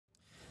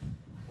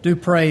Do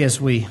pray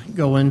as we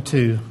go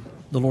into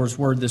the Lord's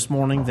Word this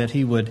morning that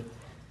He would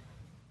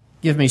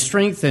give me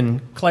strength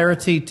and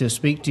clarity to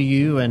speak to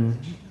you and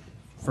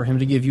for Him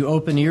to give you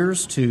open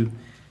ears to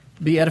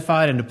be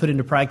edified and to put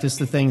into practice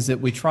the things that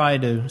we try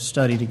to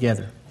study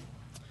together.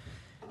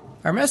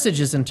 Our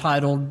message is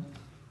entitled,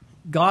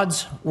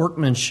 God's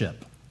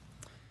Workmanship.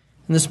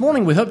 And this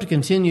morning we hope to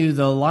continue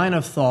the line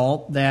of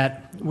thought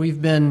that we've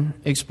been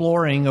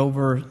exploring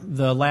over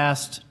the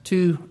last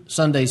 2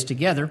 Sundays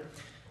together,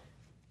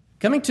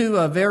 coming to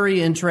a very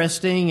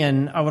interesting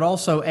and I would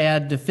also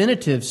add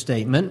definitive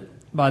statement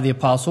by the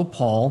Apostle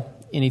Paul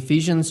in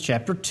Ephesians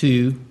chapter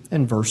 2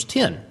 and verse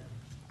 10.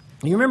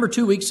 You remember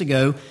 2 weeks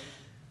ago,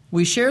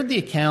 we shared the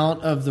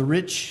account of the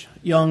rich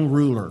young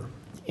ruler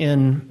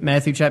in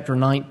Matthew chapter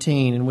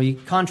 19, and we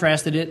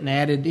contrasted it and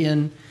added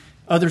in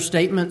other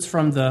statements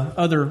from the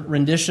other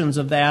renditions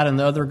of that and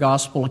the other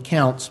gospel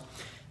accounts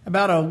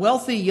about a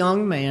wealthy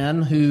young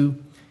man who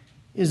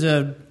is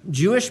a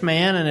Jewish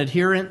man, an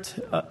adherent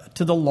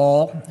to the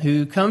law,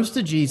 who comes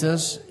to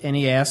Jesus and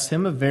he asks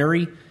him a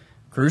very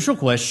crucial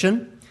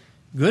question.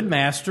 Good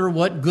master,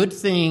 what good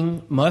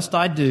thing must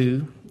I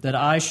do that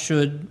I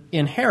should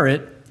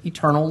inherit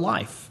eternal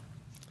life?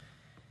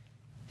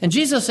 And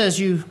Jesus, as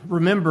you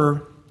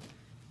remember,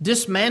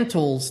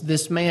 dismantles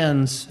this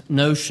man's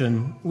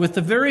notion with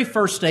the very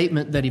first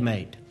statement that he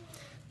made.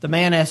 The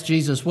man asked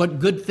Jesus, what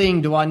good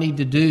thing do I need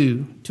to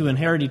do to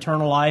inherit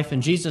eternal life?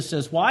 And Jesus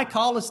says, why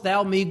callest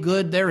thou me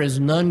good? There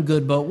is none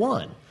good but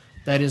one,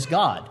 that is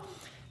God.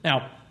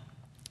 Now,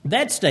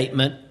 that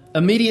statement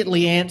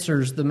immediately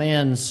answers the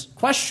man's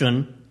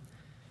question.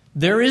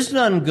 There is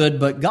none good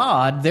but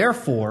God,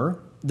 therefore,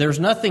 there's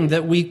nothing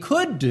that we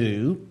could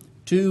do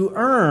to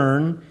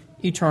earn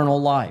eternal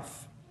life.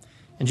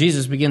 And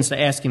Jesus begins to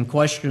ask him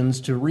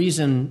questions to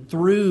reason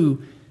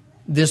through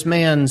this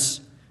man's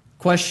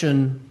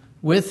question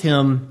with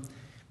him.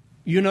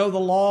 You know the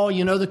law,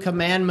 you know the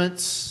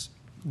commandments,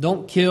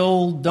 don't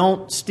kill,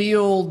 don't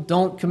steal,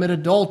 don't commit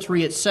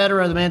adultery,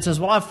 etc. The man says,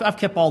 well, I've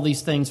kept all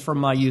these things from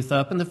my youth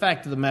up. And the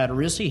fact of the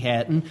matter is he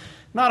hadn't,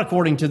 not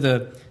according to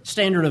the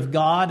standard of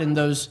God and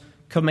those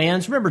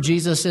commands. Remember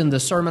Jesus in the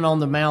Sermon on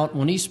the Mount,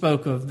 when he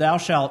spoke of thou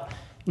shalt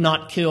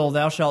not kill,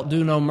 thou shalt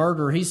do no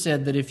murder, he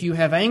said that if you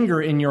have anger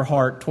in your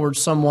heart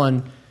towards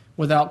someone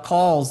without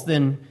cause,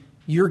 then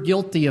you're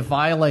guilty of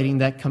violating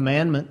that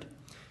commandment.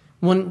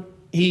 When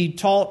he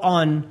taught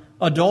on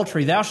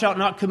adultery, thou shalt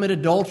not commit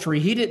adultery,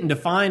 he didn't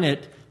define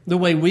it the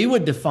way we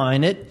would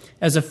define it,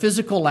 as a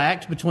physical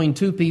act between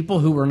two people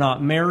who were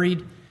not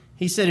married.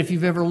 He said if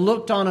you've ever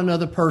looked on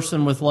another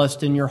person with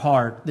lust in your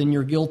heart, then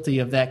you're guilty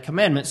of that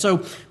commandment.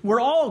 So we're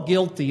all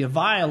guilty of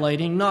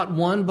violating not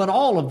one but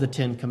all of the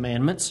 10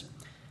 commandments.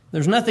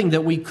 There's nothing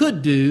that we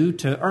could do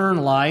to earn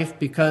life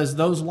because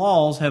those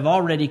laws have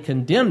already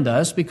condemned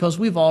us because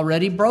we've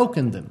already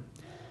broken them.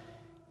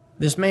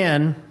 This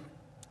man,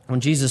 when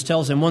Jesus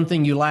tells him, one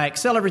thing you lack,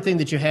 sell everything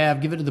that you have,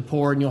 give it to the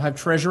poor, and you'll have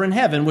treasure in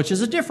heaven, which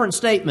is a different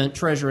statement,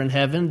 treasure in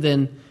heaven,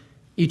 than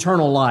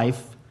eternal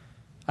life.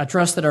 I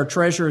trust that our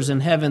treasure is in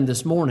heaven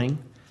this morning,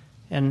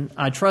 and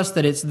I trust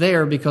that it's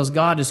there because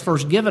God has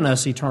first given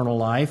us eternal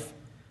life.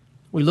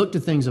 We look to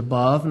things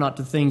above, not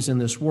to things in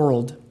this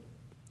world.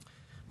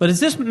 But as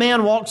this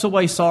man walks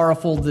away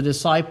sorrowful, the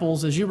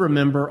disciples, as you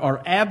remember,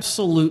 are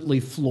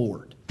absolutely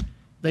floored.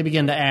 They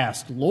begin to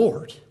ask,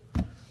 Lord,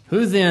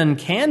 who then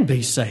can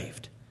be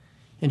saved?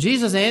 And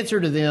Jesus' answer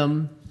to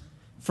them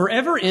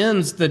forever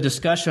ends the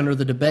discussion or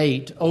the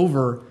debate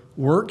over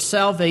work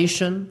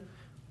salvation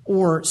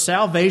or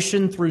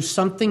salvation through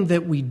something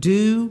that we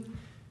do.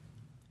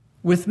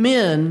 With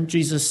men,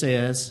 Jesus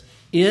says,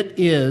 it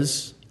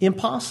is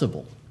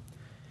impossible.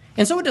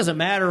 And so it doesn't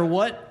matter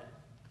what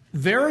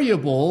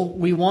variable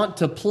we want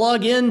to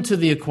plug into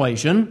the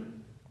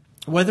equation,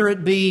 whether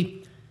it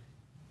be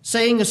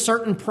saying a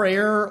certain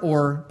prayer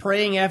or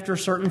praying after a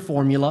certain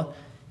formula,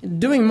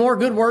 doing more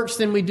good works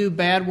than we do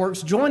bad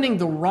works, joining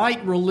the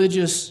right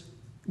religious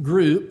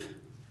group,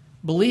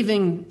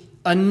 believing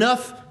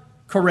enough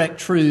correct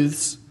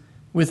truths.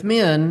 With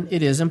men,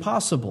 it is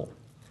impossible.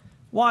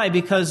 Why?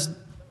 Because,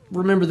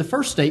 remember the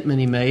first statement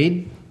he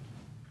made,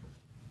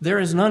 there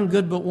is none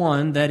good but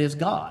one, that is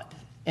God.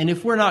 And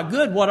if we're not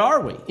good, what are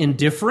we?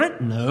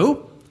 Indifferent?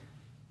 No.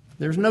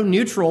 There's no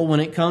neutral when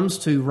it comes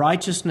to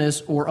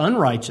righteousness or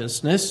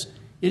unrighteousness.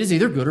 It is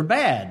either good or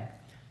bad.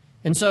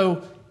 And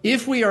so,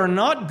 if we are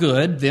not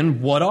good,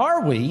 then what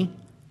are we?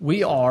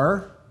 We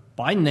are,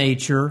 by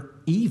nature,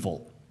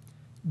 evil,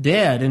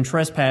 dead in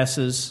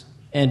trespasses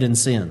and in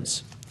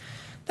sins.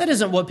 That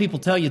isn't what people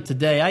tell you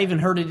today. I even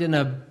heard it in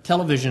a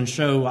television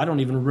show. I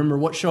don't even remember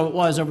what show it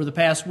was over the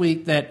past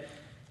week, that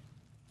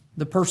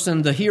the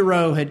person, the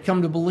hero, had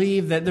come to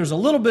believe that there's a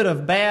little bit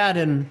of bad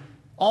in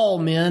all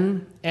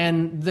men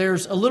and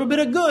there's a little bit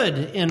of good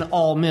in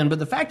all men. But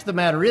the fact of the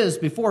matter is,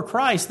 before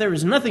Christ, there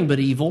is nothing but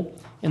evil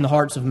in the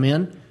hearts of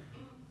men.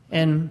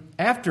 And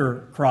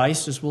after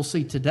Christ, as we'll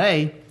see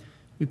today,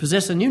 we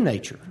possess a new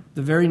nature,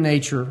 the very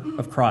nature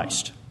of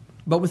Christ.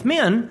 But with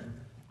men,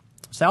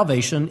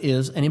 salvation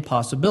is an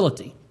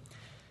impossibility.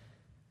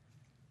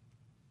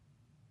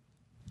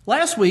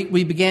 Last week,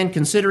 we began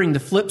considering the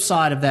flip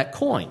side of that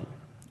coin.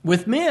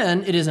 With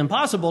men, it is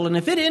impossible, and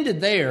if it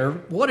ended there,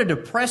 what a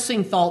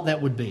depressing thought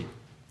that would be.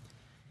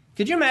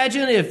 Could you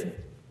imagine if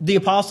the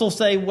apostles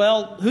say,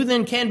 well, who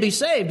then can be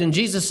saved? And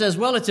Jesus says,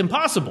 well, it's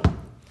impossible.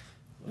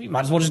 You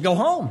might as well just go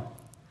home.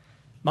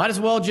 Might as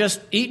well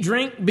just eat,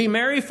 drink, be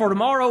merry, for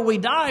tomorrow we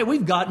die.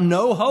 We've got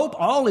no hope.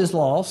 All is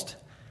lost.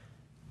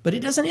 But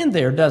it doesn't end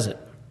there, does it?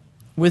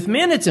 With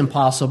men, it's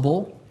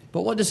impossible.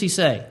 But what does he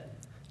say?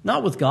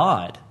 Not with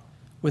God.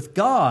 With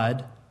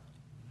God,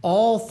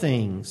 all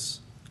things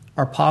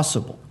are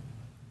possible.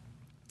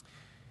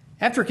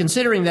 After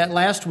considering that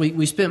last week,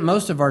 we spent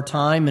most of our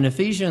time in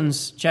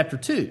Ephesians chapter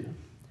 2.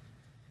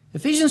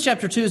 Ephesians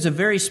chapter 2 is a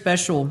very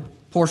special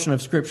portion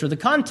of Scripture. The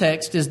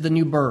context is the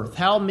new birth,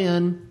 how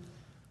men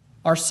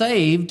are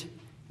saved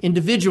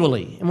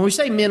individually. And when we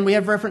say men, we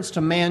have reference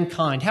to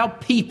mankind, how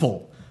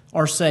people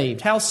are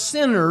saved, how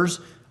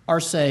sinners are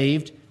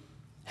saved,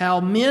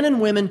 how men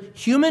and women,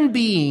 human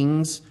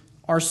beings,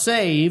 are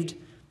saved,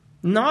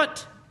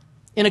 not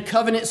in a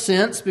covenant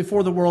sense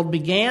before the world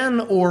began,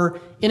 or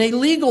in a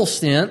legal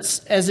sense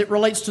as it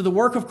relates to the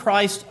work of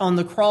Christ on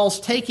the cross,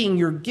 taking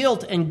your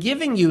guilt and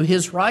giving you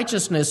his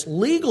righteousness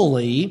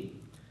legally,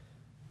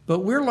 but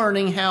we're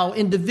learning how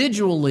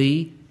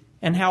individually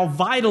and how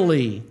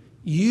vitally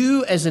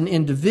you as an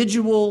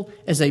individual,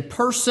 as a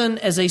person,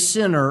 as a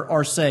sinner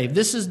are saved.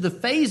 This is the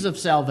phase of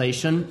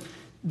salvation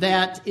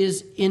that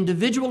is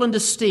individual and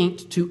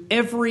distinct to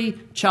every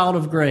child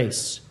of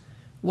grace.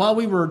 While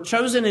we were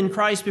chosen in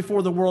Christ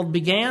before the world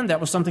began, that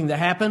was something that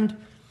happened,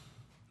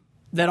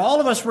 that all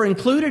of us were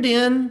included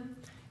in,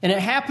 and it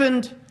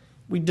happened,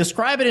 we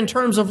describe it in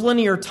terms of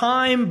linear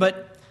time,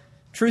 but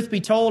truth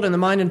be told, in the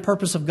mind and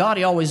purpose of God,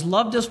 he always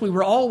loved us. We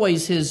were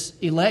always his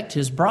elect,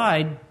 his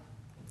bride,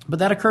 but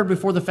that occurred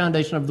before the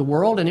foundation of the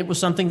world, and it was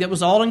something that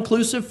was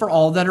all-inclusive for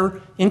all that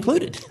are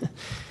included.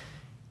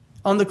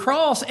 On the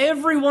cross,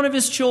 every one of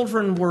his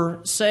children were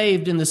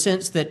saved in the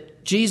sense that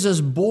Jesus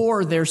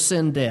bore their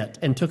sin debt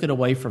and took it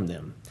away from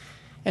them.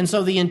 And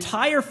so the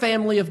entire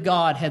family of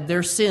God had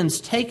their sins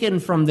taken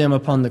from them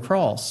upon the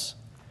cross.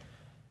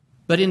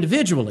 But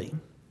individually,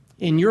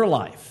 in your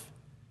life,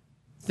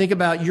 think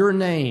about your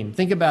name,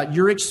 think about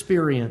your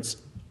experience.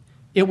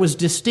 It was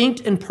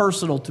distinct and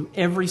personal to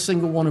every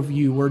single one of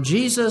you, where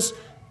Jesus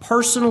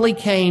personally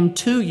came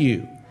to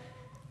you,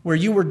 where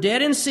you were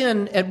dead in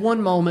sin at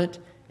one moment,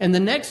 and the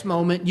next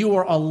moment, you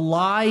are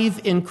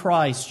alive in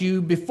Christ.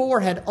 You before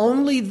had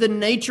only the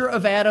nature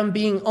of Adam,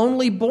 being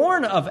only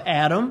born of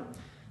Adam.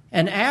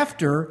 And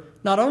after,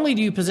 not only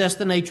do you possess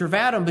the nature of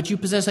Adam, but you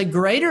possess a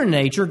greater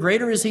nature.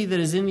 Greater is he that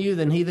is in you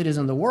than he that is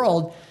in the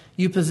world.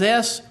 You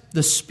possess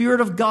the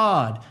Spirit of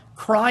God,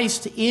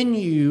 Christ in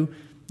you,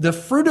 the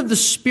fruit of the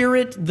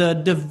Spirit, the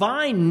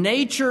divine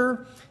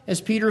nature.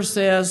 As Peter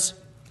says,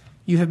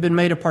 you have been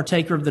made a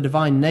partaker of the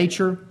divine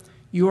nature.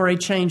 You are a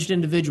changed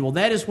individual.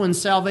 That is when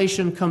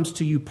salvation comes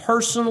to you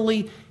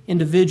personally,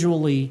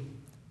 individually,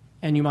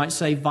 and you might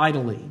say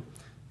vitally.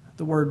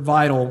 The word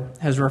vital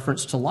has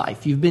reference to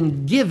life. You've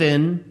been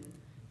given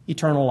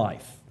eternal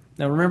life.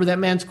 Now remember that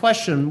man's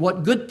question,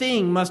 what good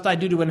thing must I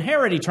do to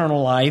inherit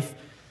eternal life?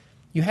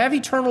 You have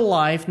eternal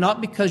life not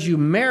because you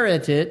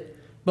merit it,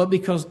 but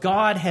because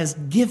God has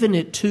given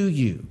it to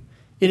you.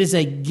 It is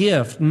a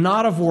gift,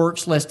 not of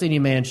works, lest any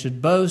man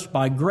should boast.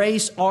 By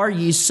grace are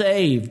ye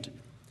saved.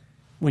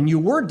 When you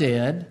were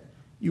dead,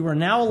 you are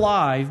now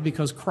alive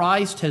because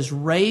Christ has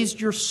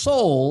raised your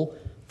soul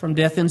from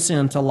death and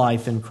sin to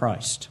life in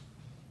Christ.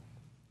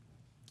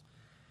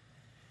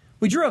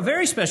 We drew a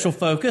very special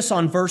focus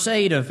on verse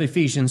 8 of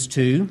Ephesians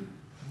 2.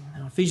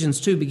 Now,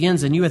 Ephesians 2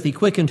 begins, and you hath he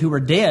quickened who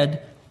were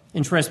dead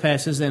in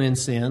trespasses and in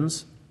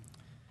sins.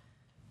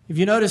 If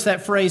you notice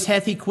that phrase,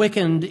 hath he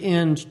quickened,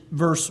 in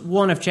verse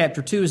 1 of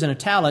chapter 2 is in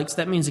italics,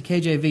 that means the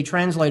KJV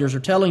translators are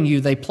telling you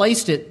they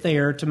placed it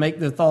there to make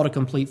the thought a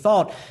complete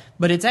thought.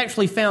 But it's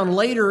actually found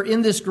later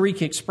in this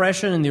Greek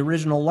expression in the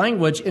original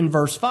language in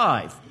verse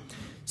 5.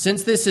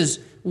 Since this is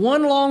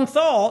one long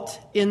thought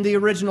in the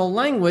original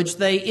language,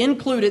 they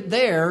include it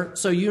there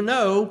so you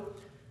know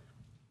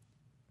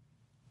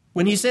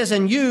when he says,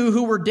 and you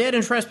who were dead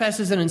in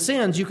trespasses and in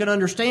sins, you can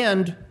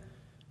understand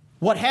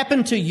what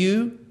happened to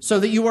you so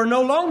that you are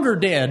no longer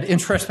dead in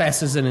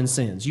trespasses and in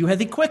sins. You have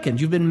he quickened.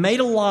 You've been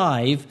made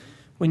alive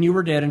when you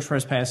were dead in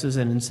trespasses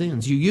and in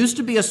sins. You used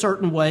to be a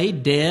certain way,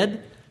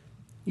 dead.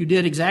 You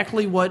did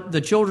exactly what the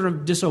children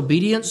of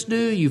disobedience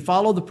do. You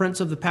follow the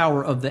prince of the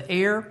power of the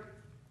air.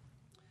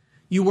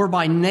 You were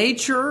by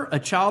nature a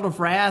child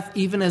of wrath,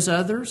 even as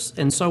others,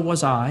 and so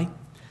was I.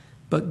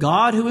 But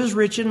God, who is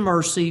rich in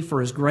mercy,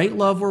 for his great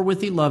love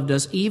wherewith he loved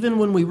us, even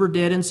when we were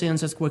dead in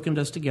sins, hath quickened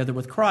us together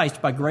with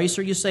Christ. By grace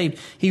are you saved.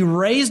 He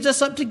raised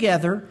us up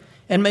together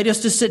and made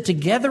us to sit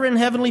together in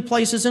heavenly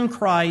places in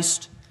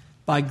Christ.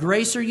 By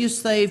grace are you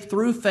saved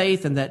through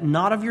faith, and that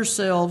not of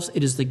yourselves.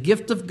 It is the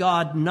gift of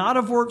God, not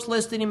of works,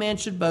 lest any man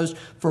should boast,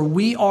 for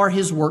we are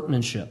his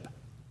workmanship.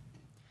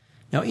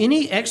 Now,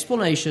 any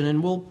explanation,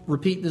 and we'll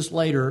repeat this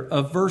later,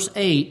 of verse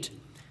 8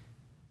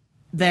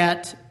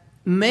 that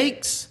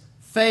makes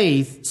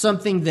faith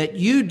something that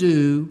you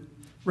do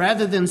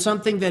rather than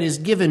something that is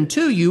given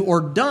to you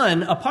or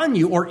done upon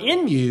you or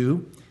in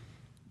you,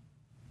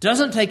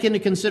 doesn't take into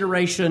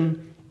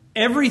consideration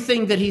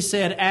everything that he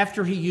said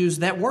after he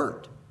used that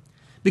word.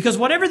 Because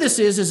whatever this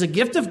is a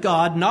gift of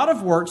God, not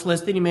of works,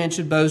 lest any man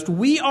should boast.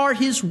 We are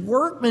his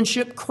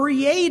workmanship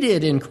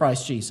created in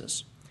Christ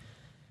Jesus.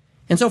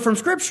 And so from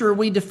Scripture,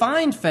 we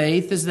define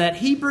faith as that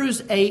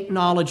Hebrews 8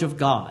 knowledge of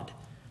God.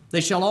 They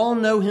shall all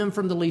know him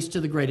from the least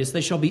to the greatest. They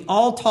shall be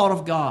all taught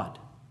of God.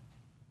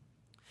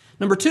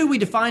 Number 2, we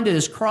defined it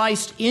as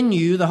Christ in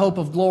you, the hope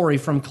of glory,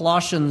 from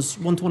Colossians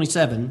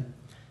 1:27.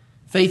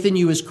 Faith in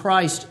you is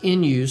Christ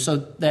in you, so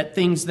that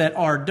things that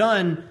are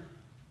done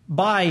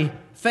by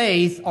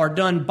faith are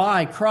done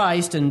by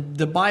Christ, and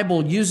the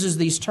Bible uses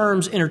these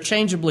terms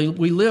interchangeably.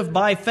 We live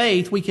by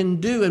faith. We can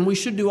do, and we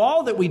should do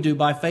all that we do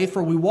by faith,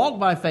 for we walk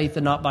by faith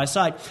and not by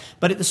sight.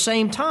 But at the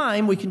same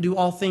time, we can do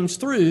all things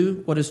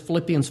through, what does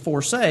Philippians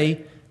 4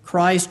 say?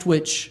 Christ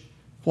which,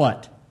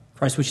 what?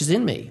 Christ which is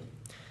in me.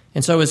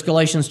 And so as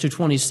Galatians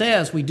 2:20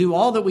 says, we do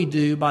all that we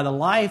do by the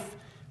life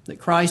that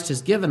Christ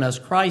has given us,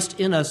 Christ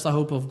in us, the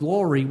hope of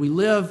glory. We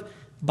live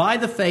by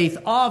the faith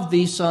of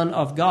the Son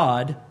of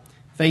God.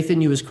 Faith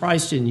in you is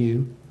Christ in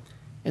you.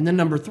 And then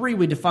number 3,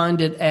 we defined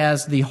it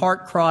as the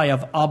heart cry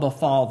of Abba,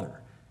 Father.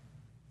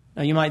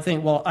 Now you might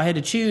think, well, I had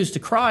to choose to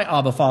cry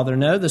Abba, Father.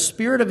 No, the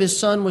Spirit of his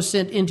Son was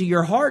sent into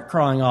your heart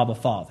crying Abba,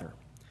 Father.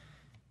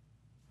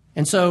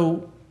 And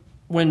so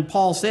when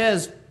Paul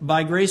says,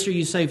 by grace are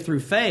you saved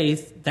through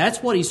faith,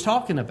 that's what he's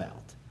talking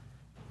about.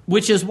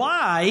 Which is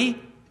why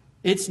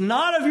it's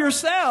not of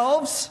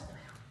yourselves,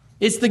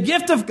 it's the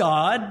gift of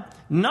God,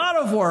 not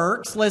of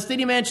works, lest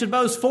any man should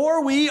boast,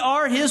 for we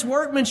are his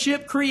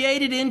workmanship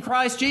created in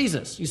Christ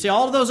Jesus. You see,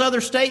 all of those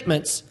other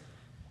statements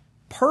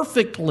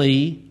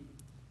perfectly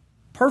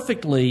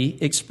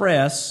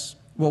express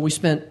what we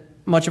spent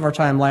much of our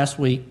time last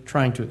week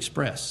trying to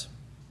express.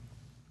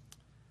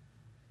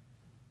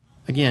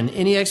 Again,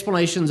 any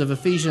explanations of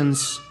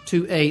Ephesians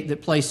 2:8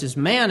 that places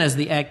man as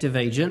the active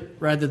agent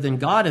rather than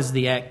God as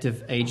the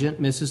active agent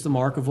misses the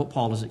mark of what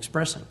Paul is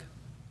expressing.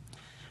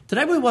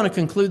 Today we want to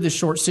conclude this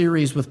short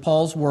series with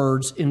Paul's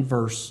words in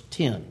verse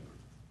 10.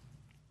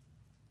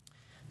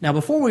 Now,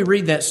 before we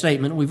read that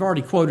statement, we've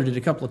already quoted it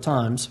a couple of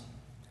times.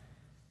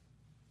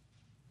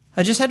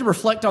 I just had to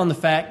reflect on the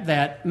fact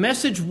that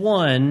message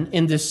 1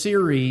 in this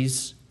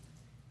series,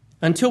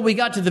 until we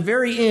got to the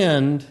very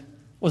end,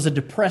 was a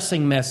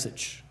depressing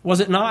message. Was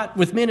it not?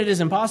 With men it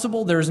is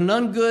impossible. There is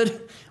none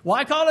good.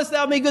 Why callest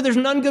thou me good? There's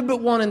none good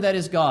but one, and that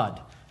is God.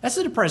 That's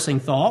a depressing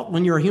thought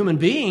when you're a human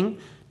being.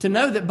 To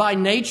know that by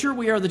nature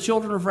we are the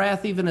children of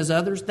wrath even as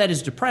others, that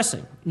is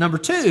depressing. Number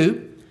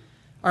 2,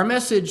 our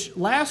message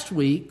last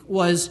week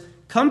was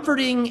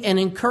comforting and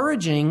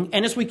encouraging,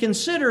 and as we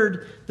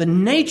considered the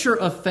nature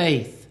of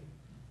faith,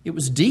 it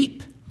was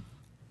deep.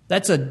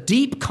 That's a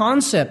deep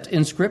concept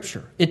in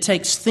Scripture. It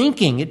takes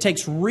thinking, it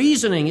takes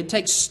reasoning, it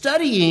takes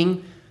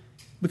studying,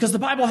 because the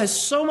Bible has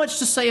so much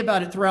to say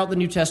about it throughout the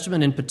New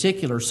Testament in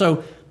particular.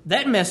 So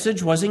that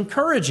message was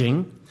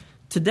encouraging.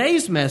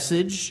 Today's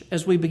message,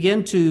 as we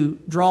begin to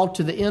draw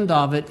to the end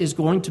of it, is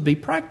going to be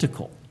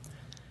practical.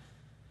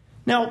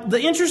 Now,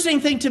 the interesting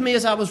thing to me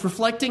as I was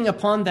reflecting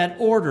upon that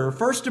order,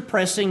 first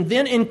depressing,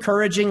 then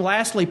encouraging,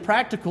 lastly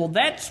practical,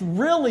 that's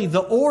really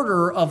the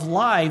order of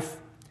life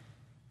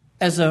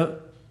as a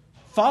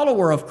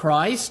follower of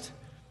Christ.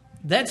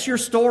 That's your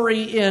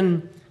story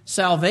in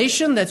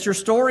salvation. That's your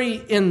story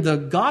in the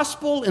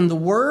gospel, in the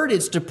word.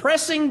 It's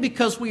depressing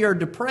because we are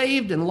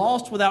depraved and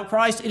lost without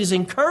Christ. It is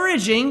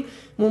encouraging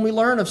when we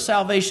learn of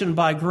salvation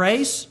by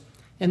grace.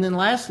 And then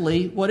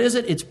lastly, what is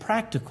it? It's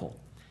practical.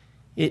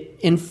 It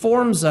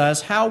informs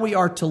us how we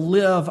are to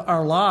live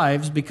our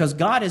lives because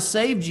God has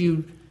saved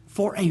you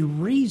for a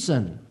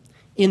reason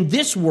in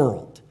this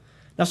world.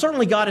 Now,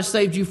 certainly God has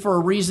saved you for a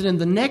reason in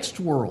the next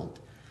world.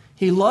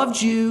 He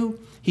loved you.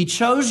 He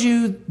chose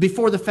you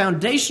before the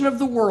foundation of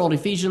the world,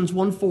 Ephesians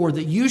 1:4,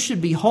 that you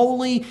should be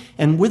holy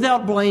and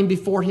without blame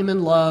before Him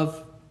in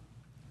love.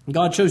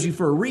 God chose you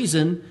for a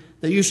reason,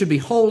 that you should be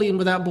holy and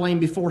without blame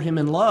before Him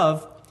in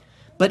love.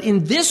 But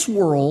in this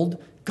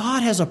world,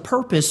 God has a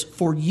purpose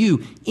for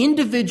you,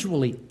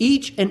 individually,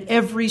 each and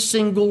every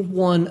single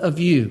one of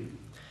you.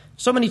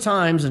 So many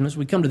times, and as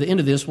we come to the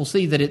end of this, we'll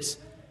see that it's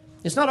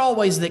not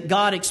always that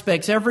God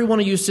expects every one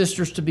of you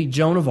sisters to be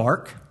Joan of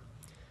Arc.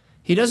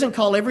 He doesn't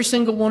call every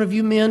single one of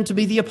you men to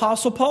be the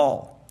Apostle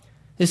Paul.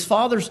 It's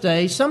Father's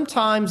Day.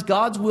 Sometimes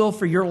God's will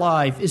for your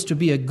life is to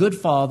be a good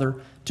father,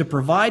 to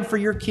provide for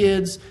your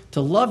kids,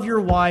 to love your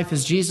wife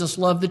as Jesus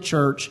loved the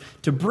church,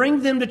 to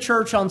bring them to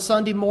church on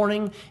Sunday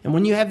morning, and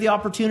when you have the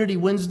opportunity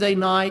Wednesday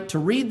night, to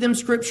read them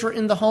Scripture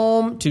in the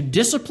home, to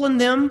discipline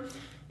them,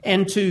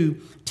 and to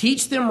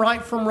teach them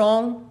right from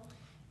wrong.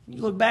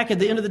 You look back at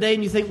the end of the day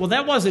and you think, well,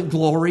 that wasn't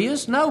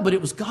glorious. No, but it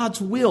was God's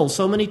will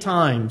so many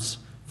times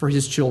for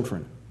His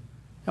children.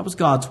 That was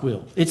God's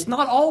will. It's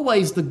not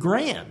always the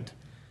grand.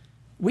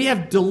 We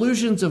have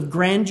delusions of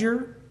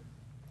grandeur,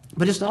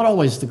 but it's not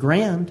always the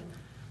grand.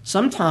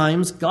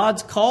 Sometimes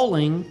God's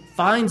calling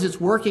finds its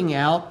working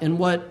out in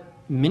what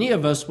many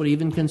of us would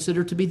even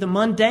consider to be the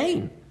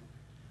mundane.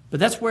 But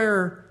that's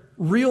where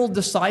real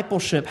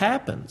discipleship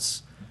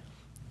happens.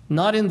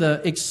 Not in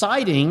the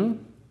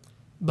exciting,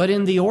 but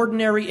in the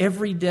ordinary,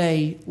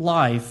 everyday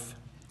life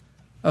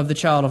of the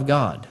child of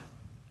God.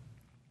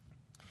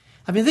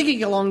 I've been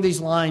thinking along these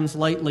lines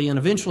lately, and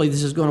eventually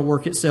this is going to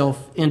work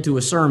itself into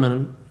a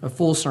sermon, a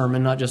full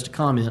sermon, not just a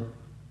comment.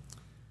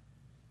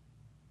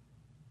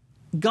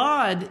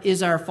 God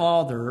is our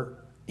Father.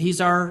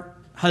 He's our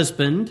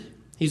husband.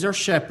 He's our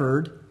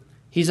shepherd.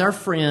 He's our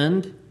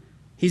friend.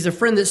 He's a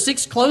friend that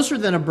sticks closer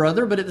than a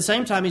brother, but at the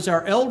same time, He's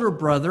our elder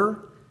brother.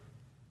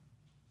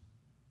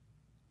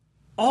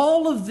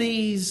 All of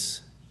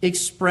these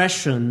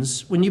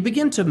expressions, when you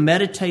begin to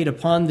meditate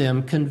upon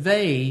them,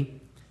 convey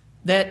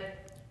that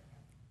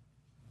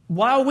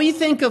while we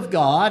think of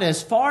God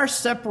as far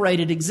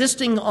separated,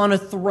 existing on a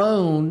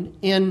throne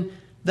in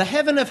the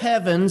heaven of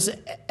heavens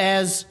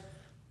as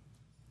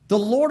the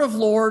Lord of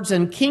lords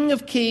and King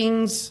of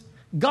kings,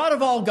 God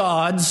of all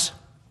gods,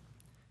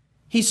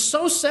 He's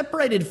so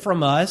separated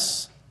from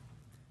us,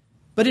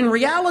 but in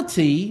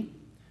reality,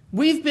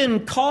 we've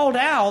been called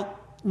out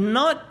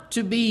not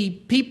to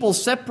be people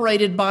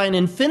separated by an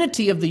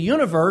infinity of the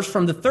universe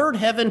from the third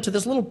heaven to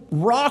this little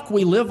rock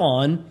we live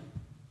on,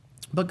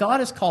 but God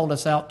has called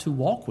us out to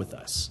walk with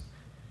us,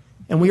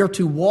 and we are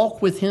to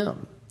walk with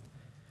Him.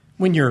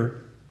 When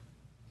you're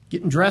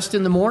getting dressed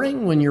in the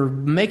morning, when you're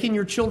making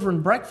your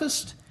children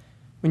breakfast,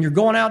 when you're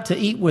going out to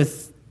eat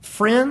with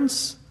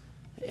friends,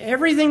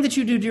 everything that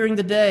you do during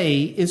the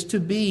day is to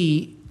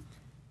be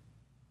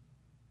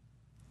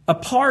a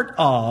part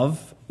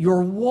of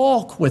your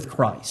walk with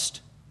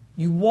Christ.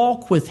 You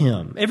walk with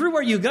Him.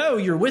 Everywhere you go,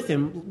 you're with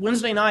Him.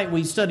 Wednesday night,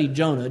 we studied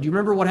Jonah. Do you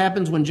remember what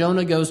happens when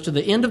Jonah goes to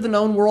the end of the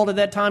known world at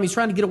that time? He's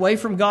trying to get away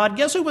from God.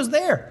 Guess who was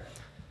there?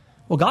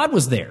 Well, God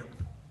was there.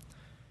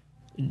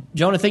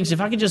 Jonah thinks,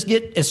 if I could just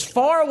get as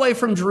far away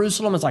from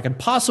Jerusalem as I could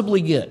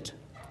possibly get,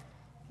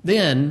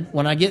 then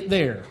when I get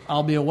there,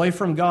 I'll be away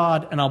from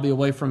God and I'll be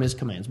away from His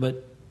commands.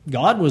 But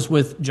God was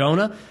with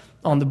Jonah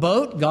on the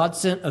boat. God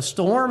sent a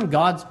storm.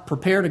 God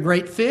prepared a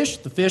great fish.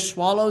 The fish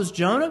swallows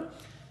Jonah.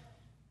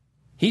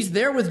 He's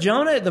there with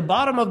Jonah at the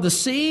bottom of the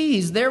sea.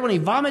 He's there when He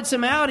vomits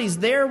him out. He's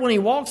there when He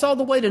walks all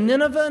the way to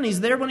Nineveh, and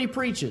He's there when He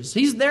preaches.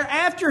 He's there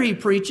after He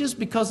preaches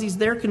because He's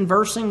there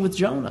conversing with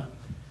Jonah.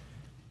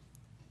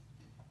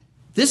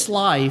 This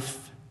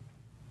life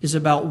is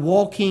about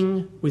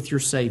walking with your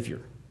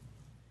Savior.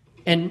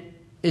 And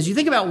as you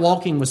think about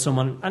walking with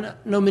someone, I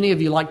know many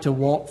of you like to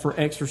walk for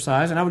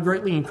exercise, and I would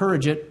greatly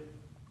encourage it.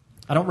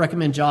 I don't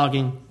recommend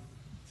jogging.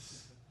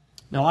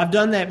 No, I've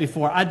done that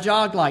before. I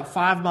jogged like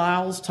 5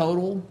 miles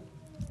total,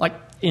 like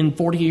in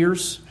 40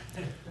 years.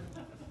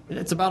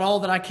 It's about all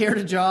that I care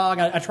to jog.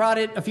 I tried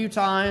it a few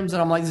times,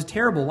 and I'm like, this is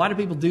terrible. Why do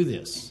people do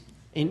this?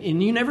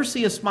 And you never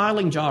see a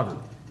smiling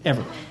jogger,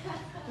 ever.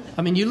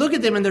 I mean, you look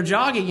at them and they're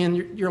jogging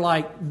and you're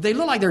like, they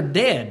look like they're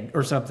dead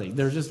or something.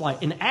 They're just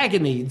like in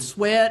agony,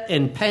 sweat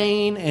and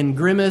pain and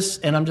grimace.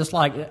 And I'm just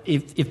like,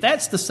 if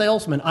that's the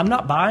salesman, I'm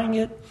not buying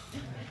it.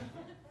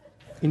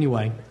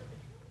 Anyway,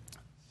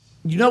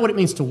 you know what it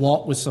means to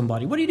walk with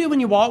somebody. What do you do when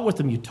you walk with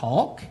them? You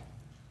talk.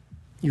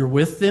 You're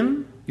with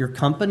them. Your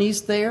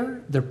company's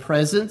there. Their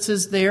presence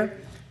is there.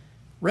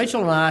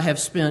 Rachel and I have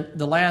spent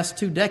the last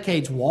 2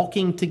 decades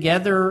walking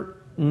together,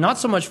 not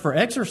so much for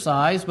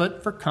exercise,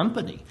 but for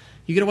company.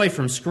 You get away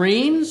from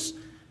screens,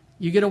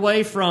 you get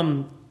away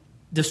from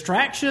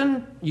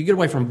distraction, you get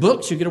away from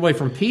books, you get away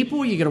from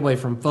people, you get away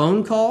from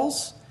phone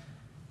calls,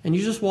 and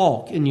you just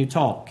walk and you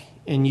talk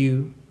and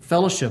you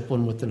fellowship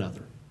one with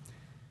another.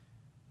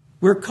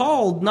 We're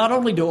called not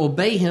only to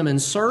obey Him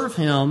and serve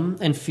Him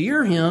and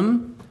fear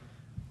Him,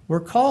 we're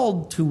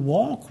called to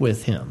walk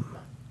with Him.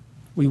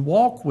 We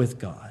walk with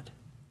God.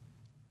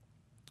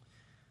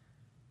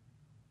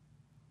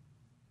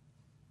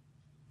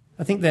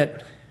 I think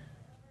that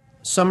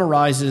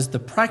summarizes the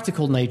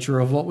practical nature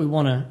of what we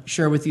want to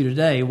share with you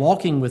today.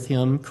 Walking with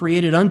Him,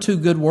 created unto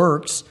good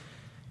works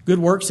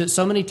that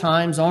so many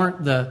times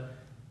aren't the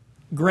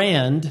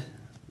grand,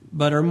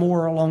 but are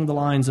more along the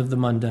lines of the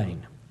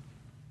mundane.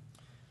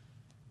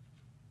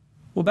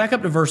 We'll back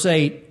up to verse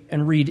 8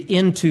 and read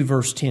into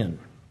verse 10.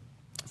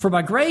 For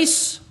by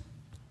grace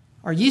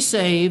are ye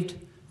saved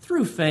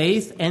through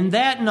faith, and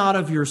that not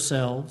of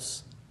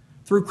yourselves,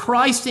 through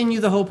Christ in you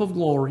the hope of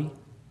glory.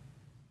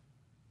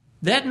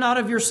 That not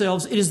of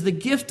yourselves, it is the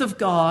gift of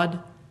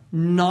God,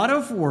 not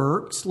of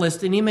works,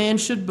 lest any man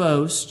should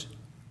boast.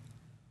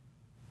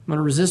 I'm going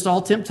to resist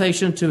all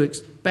temptation to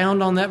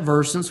expound on that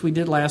verse since we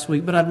did last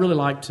week, but I'd really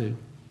like to.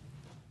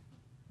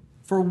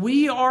 For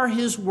we are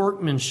His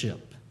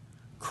workmanship,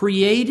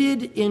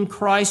 created in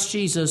Christ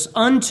Jesus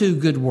unto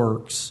good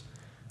works,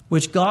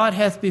 which God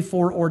hath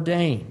before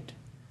ordained,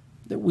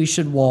 that we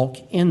should walk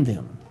in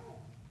them.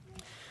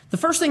 The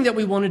first thing that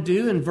we want to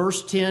do in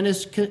verse 10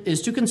 is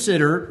to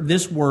consider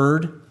this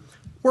word,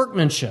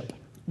 workmanship.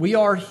 We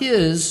are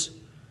His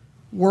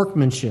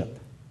workmanship.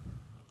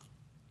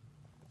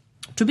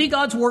 To be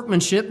God's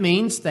workmanship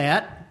means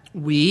that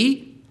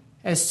we,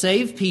 as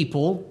saved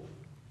people,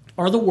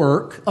 are the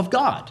work of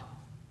God.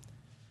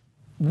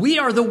 We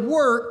are the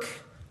work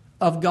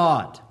of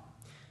God.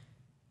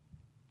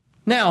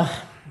 Now,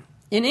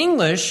 in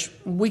English,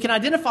 we can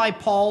identify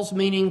Paul's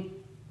meaning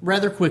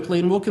rather quickly,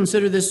 and we'll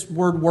consider this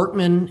word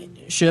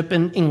workmanship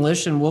in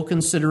English, and we'll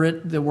consider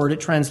it the word it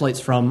translates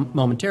from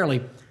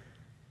momentarily.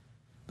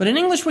 But in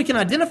English, we can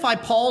identify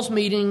Paul's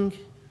meaning,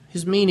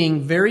 his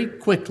meaning very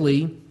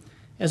quickly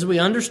as we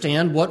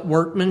understand what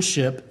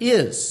workmanship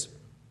is.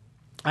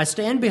 I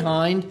stand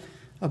behind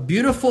a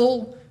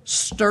beautiful,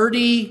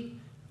 sturdy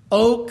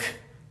oak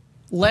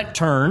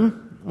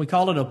lectern. We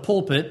call it a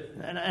pulpit.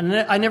 And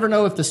I never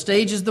know if the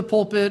stage is the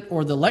pulpit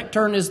or the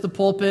lectern is the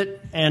pulpit.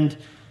 And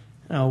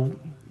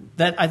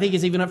that I think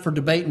is even up for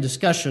debate and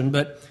discussion.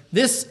 But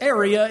this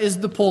area is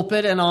the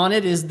pulpit, and on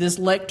it is this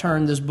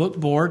lectern, this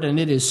bookboard, and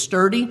it is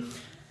sturdy.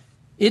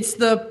 It's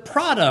the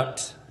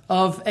product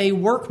of a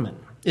workman.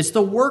 It's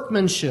the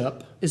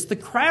workmanship, it's the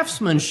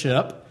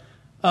craftsmanship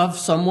of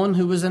someone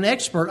who is an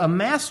expert, a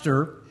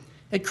master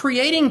at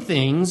creating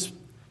things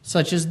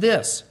such as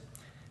this.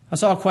 I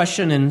saw a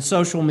question in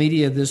social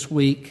media this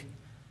week,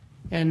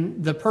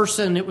 and the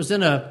person, it was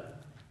in a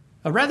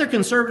rather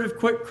conservative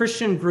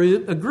Christian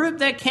group, a group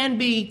that can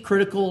be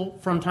critical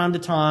from time to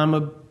time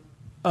of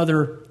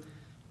other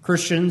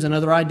Christians and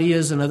other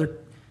ideas and other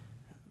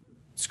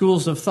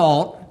schools of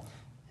thought.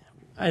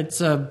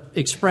 It's an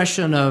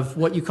expression of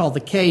what you call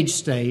the cage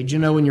stage. You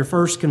know, when you're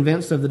first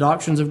convinced of the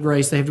doctrines of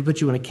grace, they have to put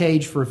you in a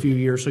cage for a few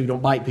years so you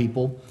don't bite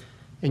people.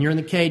 And you're in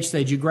the cage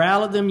stage. You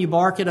growl at them, you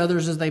bark at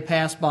others as they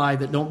pass by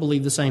that don't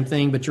believe the same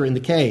thing, but you're in the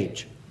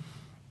cage.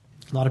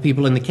 A lot of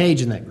people in the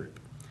cage in that group.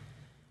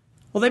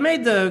 Well, they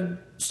made the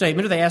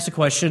statement, or they asked the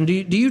question, do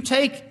you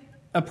take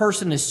a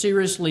person as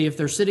seriously if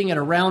they're sitting at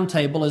a round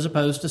table as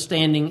opposed to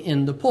standing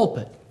in the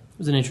pulpit? It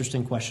was an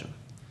interesting question.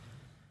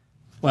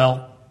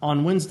 Well,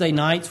 on Wednesday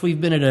nights,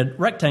 we've been at a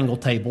rectangle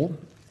table,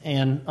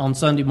 and on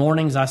Sunday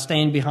mornings, I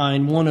stand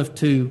behind one of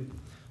two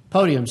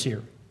podiums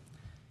here.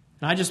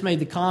 And I just made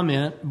the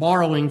comment,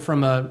 borrowing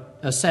from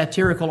a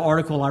satirical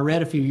article I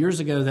read a few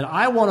years ago, that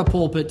I want a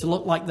pulpit to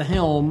look like the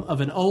helm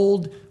of an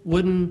old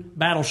wooden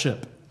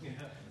battleship.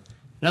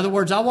 In other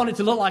words, I want it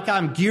to look like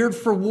I'm geared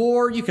for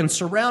war. You can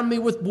surround me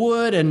with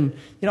wood, and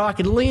I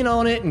can lean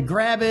on it and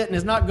grab it, and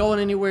it's not going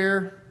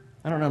anywhere.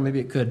 I don't know,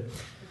 maybe it could.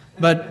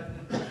 But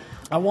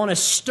I want a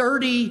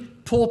sturdy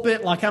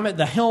pulpit like I'm at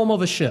the helm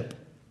of a ship.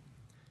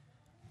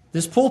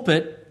 This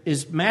pulpit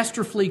is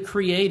masterfully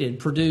created,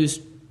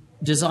 produced,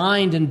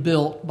 designed, and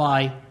built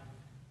by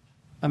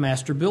a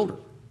master builder.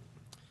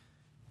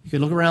 You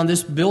can look around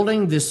this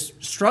building. This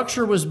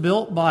structure was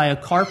built by a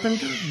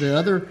carpenter. The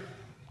other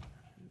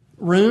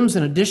rooms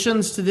and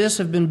additions to this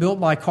have been built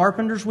by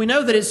carpenters. We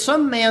know that it's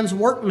some man's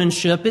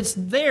workmanship. It's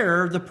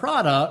the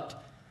product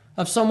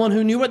of someone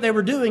who knew what they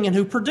were doing and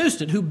who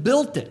produced it, who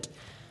built it.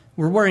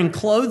 We're wearing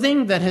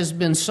clothing that has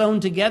been sewn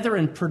together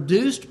and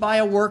produced by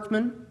a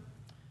workman,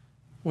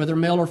 whether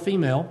male or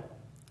female.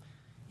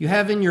 You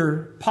have in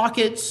your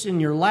pockets,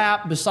 in your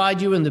lap,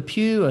 beside you in the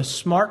pew, a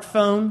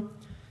smartphone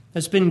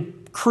that's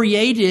been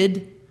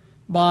created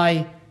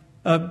by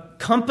a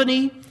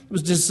company. It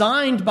was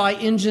designed by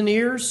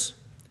engineers.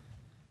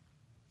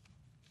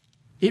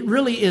 It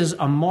really is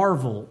a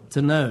marvel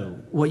to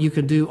know what you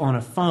can do on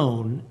a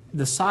phone,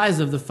 the size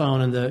of the phone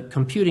and the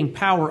computing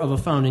power of a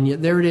phone, and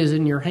yet there it is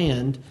in your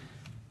hand,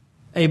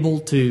 able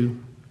to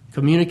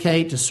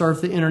communicate, to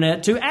surf the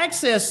internet, to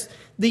access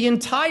the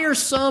entire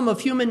sum of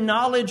human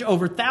knowledge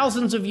over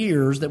thousands of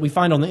years that we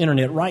find on the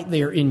internet right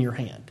there in your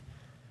hand.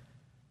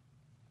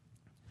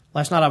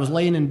 Last night I was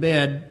laying in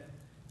bed,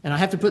 and I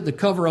have to put the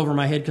cover over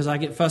my head because I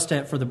get fussed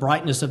at for the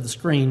brightness of the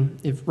screen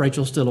if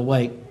Rachel's still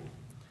awake.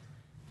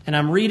 And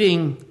I'm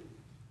reading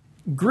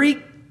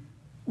Greek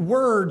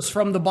words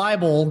from the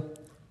Bible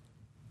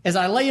as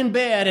I lay in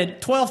bed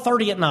at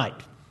 12:30 at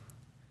night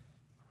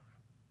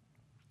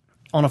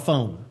on a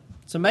phone.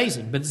 It's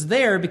amazing, but it's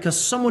there because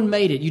someone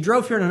made it. You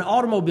drove here in an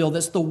automobile.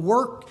 That's the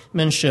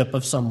workmanship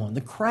of someone,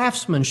 the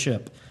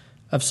craftsmanship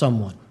of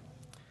someone.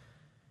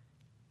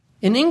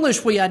 In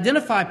English, we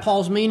identify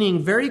Paul's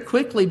meaning very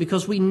quickly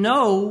because we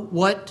know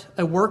what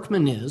a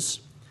workman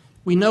is.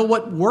 We know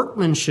what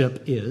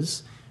workmanship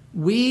is.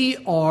 We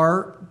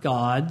are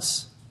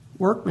God's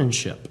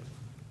workmanship.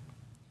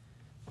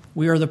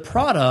 We are the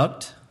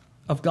product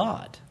of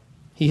God.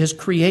 He has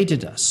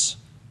created us.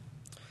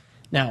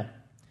 Now,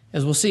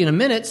 as we'll see in a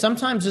minute,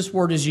 sometimes this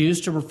word is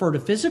used to refer to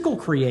physical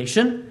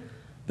creation.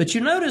 But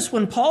you notice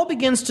when Paul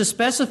begins to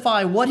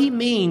specify what he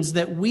means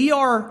that we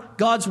are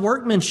God's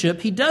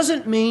workmanship, he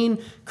doesn't mean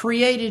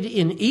created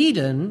in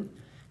Eden,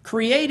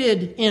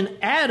 created in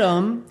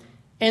Adam,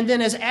 and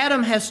then as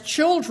Adam has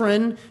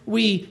children,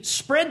 we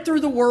spread through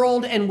the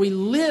world and we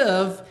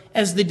live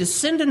as the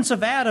descendants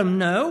of Adam.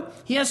 No,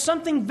 he has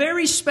something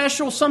very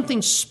special,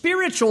 something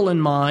spiritual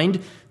in mind.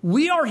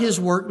 We are his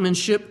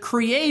workmanship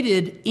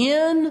created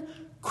in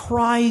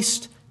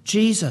Christ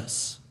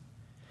Jesus.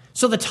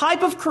 So the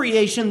type of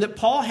creation that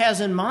Paul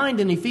has in mind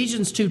in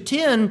Ephesians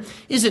 2:10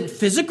 isn't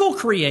physical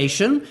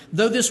creation,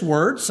 though this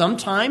word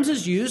sometimes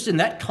is used in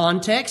that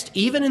context,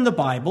 even in the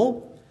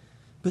Bible,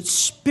 but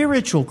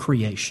spiritual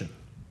creation,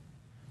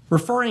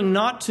 referring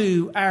not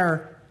to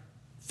our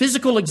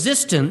physical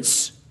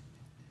existence,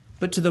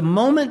 but to the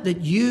moment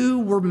that you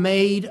were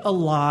made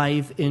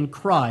alive in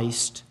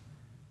Christ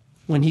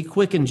when He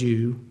quickened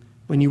you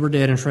when you were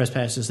dead in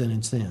trespasses and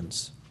in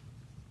sins.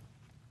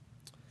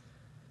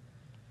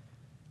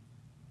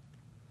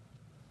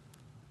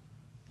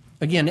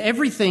 Again,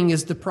 everything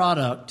is the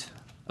product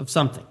of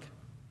something.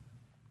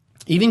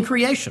 Even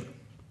creation.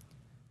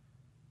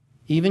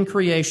 Even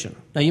creation.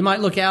 Now, you might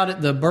look out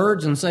at the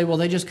birds and say, well,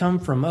 they just come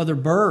from other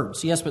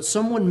birds. Yes, but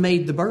someone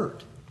made the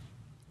bird.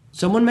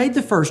 Someone made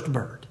the first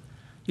bird.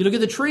 You look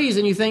at the trees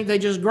and you think they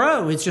just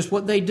grow. It's just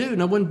what they do.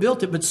 No one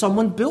built it, but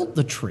someone built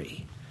the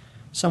tree.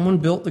 Someone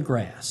built the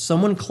grass.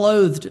 Someone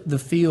clothed the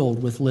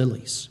field with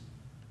lilies.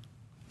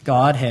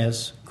 God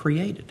has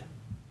created.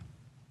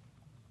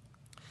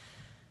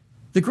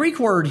 The Greek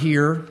word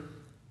here,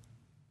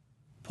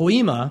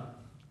 poema,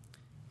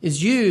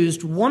 is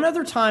used one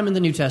other time in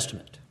the New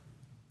Testament.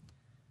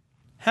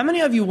 How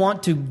many of you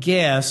want to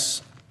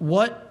guess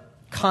what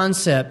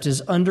concept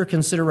is under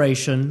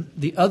consideration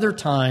the other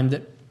time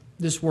that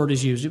this word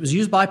is used? It was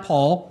used by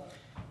Paul.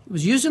 It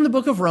was used in the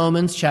book of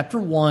Romans, chapter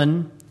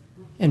 1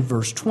 and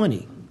verse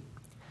 20.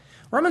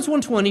 Romans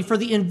 1:20, for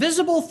the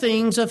invisible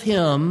things of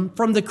Him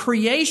from the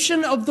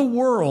creation of the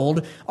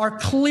world are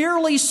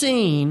clearly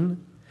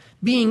seen,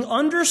 being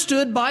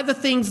understood by the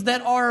things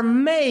that are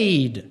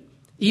made,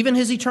 even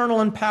His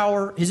eternal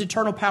power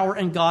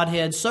and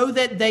Godhead, so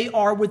that they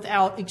are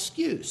without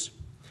excuse.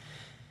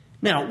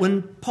 Now,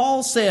 when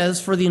Paul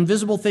says, for the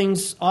invisible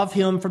things of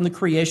Him from the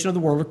creation of the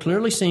world are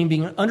clearly seen,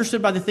 being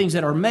understood by the things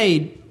that are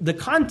made, the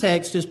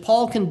context is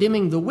Paul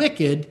condemning the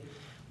wicked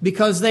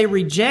because they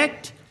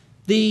reject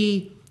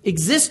the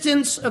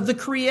existence of the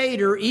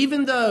Creator,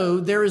 even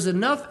though there is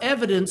enough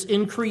evidence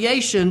in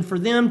creation for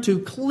them to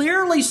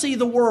clearly see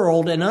the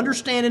world and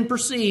understand and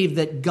perceive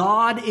that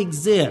God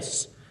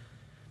exists.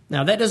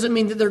 Now, that doesn't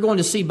mean that they're going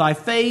to see by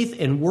faith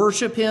and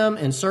worship Him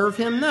and serve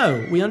Him.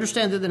 No, we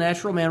understand that the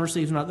natural man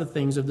receives not the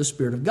things of the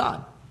Spirit of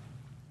God.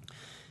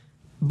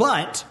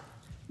 But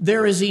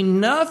there is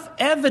enough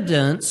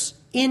evidence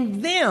in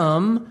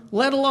them,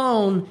 let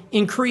alone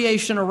in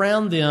creation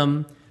around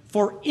them,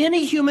 for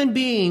any human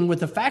being with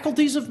the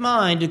faculties of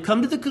mind to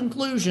come to the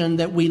conclusion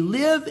that we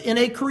live in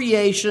a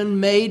creation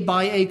made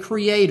by a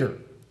Creator.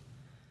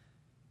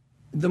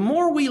 The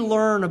more we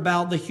learn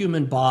about the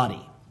human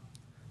body,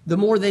 the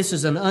more this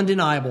is an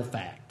undeniable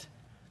fact.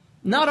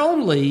 Not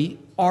only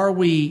are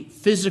we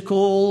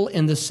physical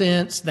in the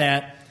sense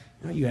that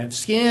you have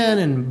skin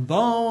and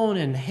bone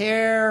and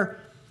hair,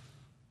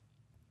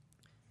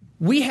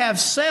 we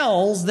have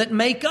cells that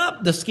make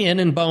up the skin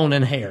and bone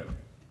and hair.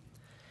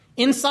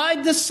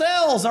 Inside the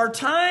cells are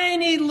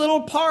tiny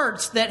little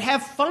parts that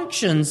have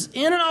functions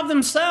in and of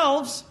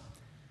themselves,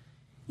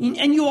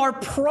 and you are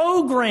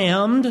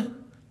programmed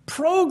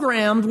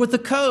with a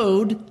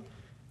code.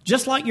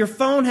 Just like your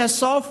phone has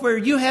software,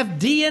 you have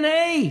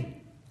DNA,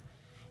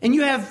 and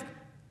you have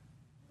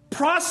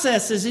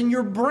processes in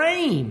your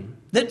brain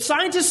that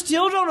scientists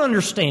still don't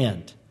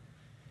understand.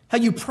 How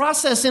you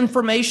process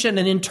information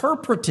and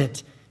interpret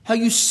it, how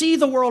you see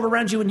the world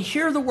around you and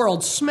hear the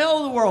world,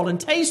 smell the world and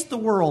taste the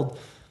world.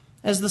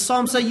 As the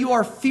Psalms say, you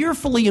are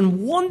fearfully and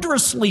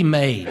wondrously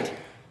made.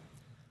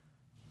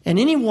 And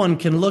anyone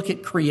can look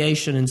at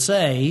creation and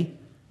say,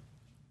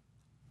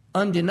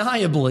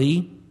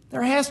 undeniably,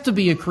 there has to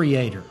be a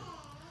Creator.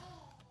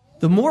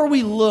 The more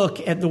we look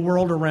at the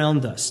world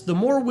around us, the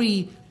more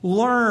we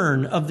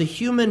learn of the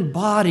human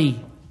body,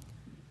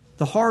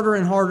 the harder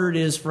and harder it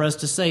is for us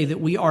to say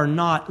that we are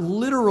not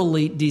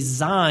literally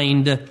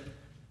designed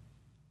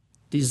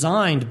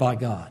by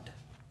God.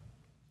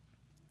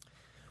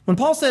 When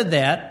Paul said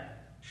that,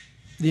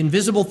 the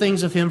invisible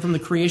things of Him from the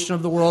creation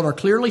of the world are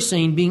clearly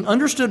seen, being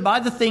understood by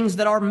the things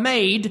that are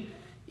made,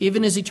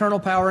 even His eternal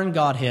power and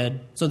Godhead,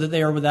 so that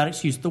they are without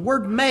excuse. The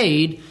word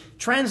made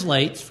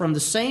translates from the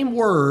same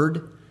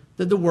word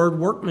that the word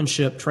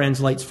workmanship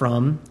translates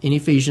from in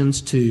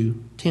Ephesians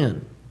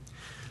 2:10.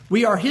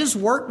 We are His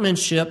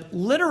workmanship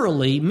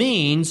literally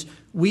means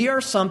we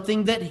are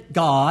something that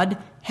God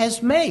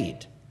has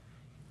made.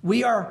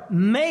 We are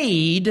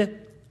made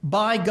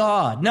by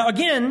God. Now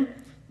again,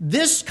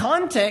 this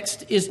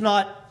context is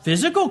not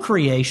physical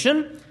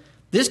creation.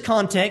 This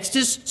context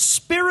is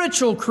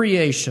spiritual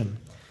creation.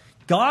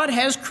 God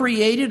has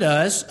created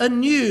us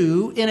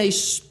anew in a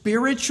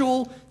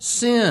spiritual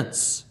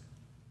sense.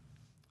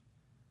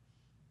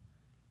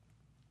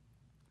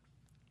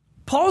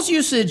 Paul's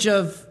usage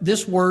of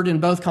this word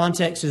in both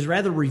contexts is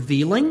rather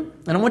revealing,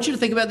 and I want you to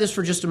think about this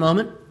for just a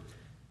moment.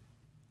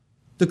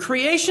 The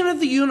creation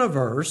of the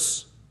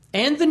universe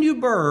and the new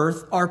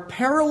birth are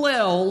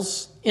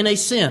parallels in a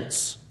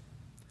sense.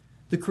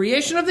 The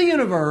creation of the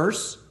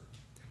universe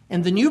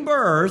and the new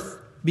birth,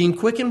 being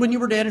quickened when you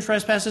were dead in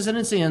trespasses and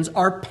in sins,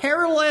 are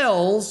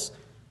parallels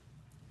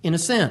in a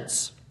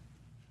sense.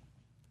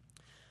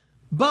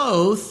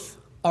 Both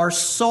are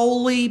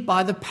solely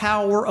by the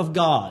power of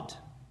God.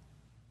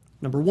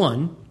 Number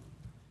one,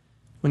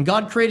 when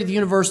God created the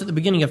universe at the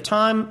beginning of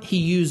time, He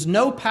used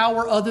no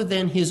power other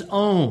than His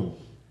own.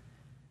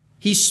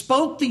 He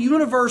spoke the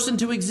universe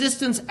into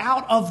existence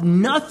out of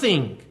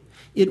nothing.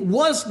 It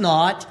was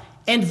not,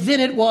 and then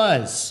it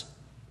was.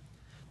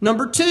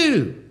 Number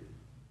two,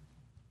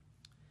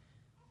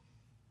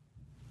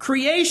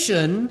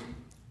 creation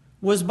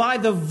was by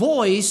the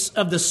voice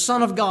of the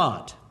Son of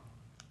God.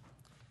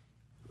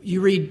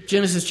 You read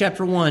Genesis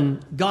chapter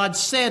 1, God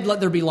said,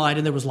 "Let there be light,"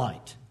 and there was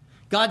light.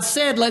 God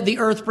said, "Let the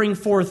earth bring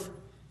forth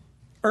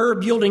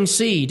herb yielding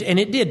seed," and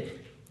it did.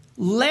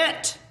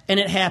 Let, and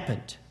it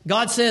happened.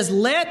 God says,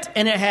 "Let,"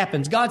 and it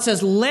happens. God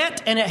says,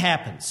 "Let," and it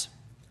happens.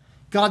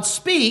 God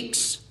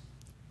speaks,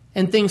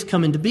 and things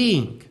come into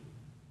being.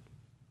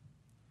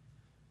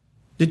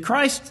 Did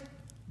Christ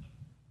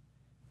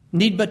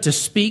need but to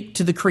speak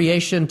to the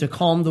creation to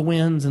calm the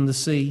winds and the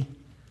sea?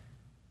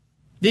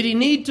 Did He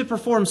need to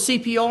perform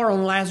CPR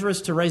on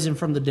Lazarus to raise him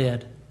from the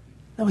dead?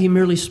 No, He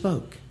merely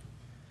spoke.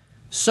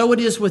 So it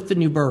is with the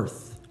new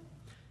birth.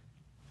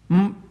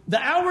 The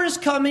hour is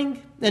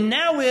coming, and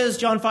now is,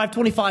 John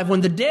 5:25,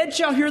 when the dead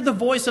shall hear the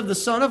voice of the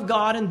Son of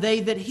God, and they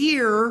that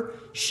hear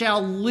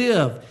shall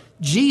live.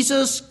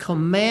 Jesus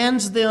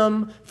commands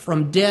them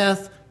from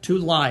death to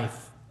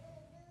life.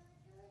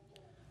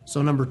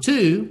 So number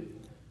two,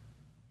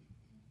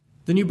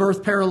 the new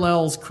birth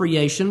parallels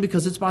creation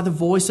because it's by the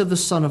voice of the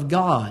Son of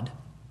God.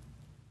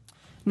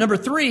 Number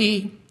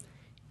three,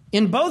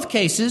 in both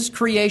cases,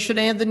 creation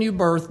and the new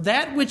birth,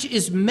 that which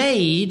is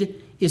made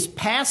is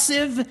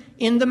passive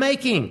in the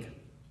making.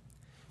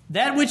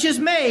 That which is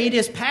made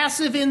is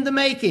passive in the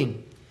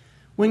making.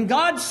 When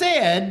God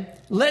said,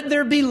 "Let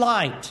there be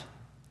light,"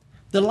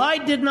 the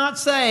light did not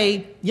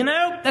say,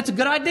 "That's a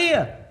good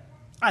idea.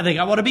 I think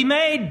I want to be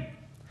made.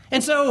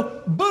 And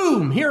so,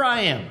 boom, here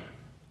I am."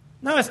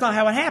 No, that's not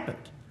how it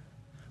happened.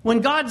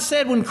 When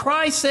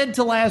Christ said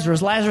to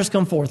Lazarus, "Lazarus,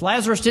 come forth,"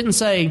 Lazarus didn't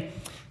say,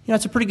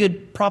 "It's a pretty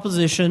good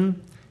proposition.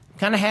 I'm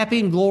kind of happy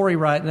in glory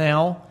right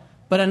now,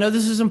 but I know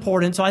this is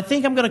important, so I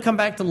think I'm going to come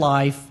back to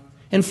life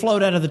and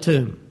float out of the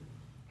tomb."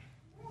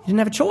 He didn't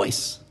have a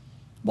choice.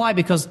 Why?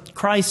 Because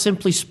Christ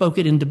simply spoke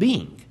it into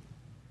being.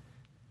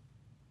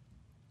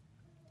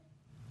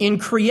 In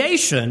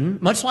creation,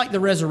 much like the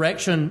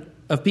resurrection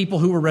of people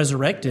who were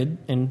resurrected,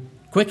 and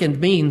quickened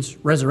means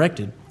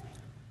resurrected,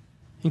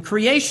 in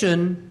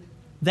creation,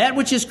 that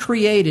which is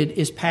created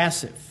is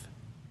passive.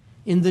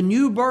 In the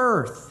new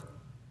birth,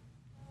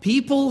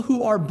 people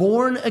who are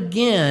born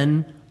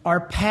again are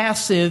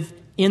passive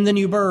in the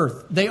new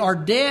birth. They are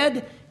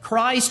dead.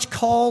 Christ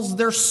calls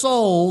their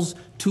souls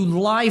to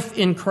life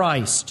in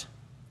Christ.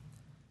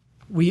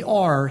 We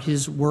are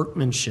His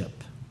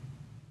workmanship.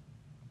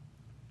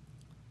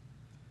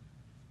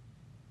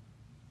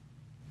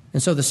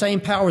 And so the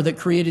same power that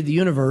created the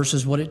universe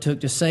is what it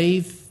took to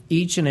save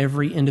each and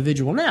every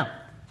individual. Now,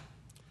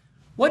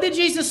 what did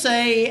Jesus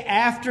say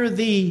after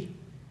the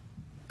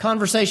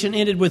conversation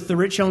ended with the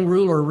rich young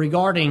ruler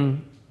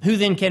regarding who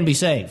then can be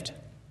saved? Do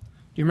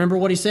you remember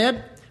what He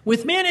said?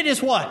 With men it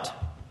is what?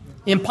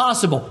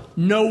 Impossible.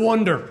 No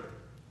wonder.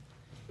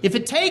 If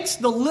it takes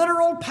the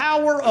literal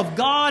power of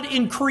God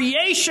in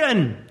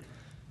creation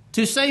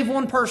to save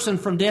one person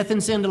from death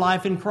and sin to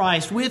life in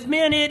Christ, with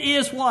men it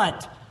is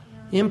what?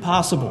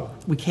 Impossible.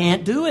 We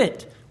can't do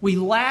it. We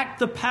lack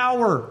the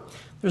power.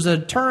 There's a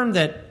term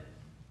that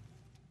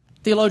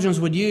theologians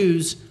would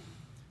use,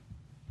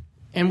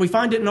 and we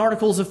find it in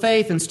articles of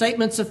faith and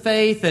statements of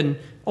faith and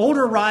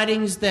older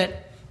writings,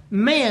 that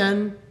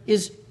man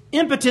is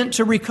impotent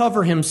to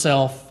recover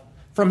himself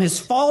from his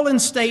fallen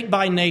state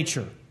by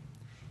nature.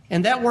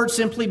 And that word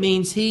simply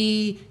means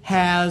he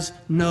has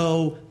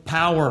no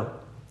power.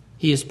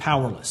 He is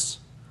powerless.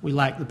 We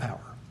lack the power.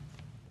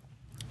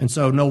 And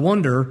so no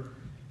wonder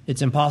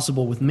it's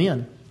impossible with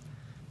men.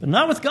 But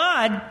not with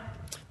God.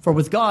 For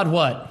with God,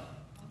 what?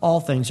 All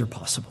things are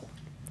possible.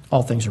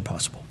 All things are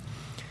possible.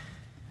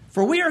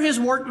 For we are His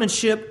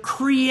workmanship,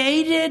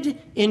 created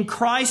in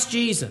Christ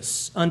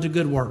Jesus unto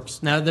good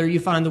works. Now there you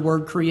find the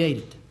word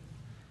created.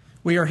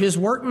 We are His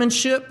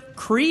workmanship,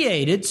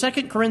 created. 2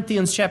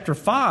 Corinthians chapter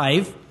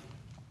 5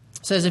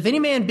 says, if any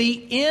man be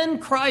in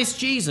Christ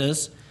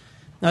Jesus.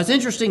 Now it's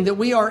interesting that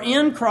we are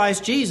in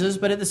Christ Jesus,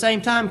 but at the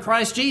same time,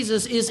 Christ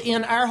Jesus is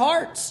in our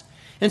hearts.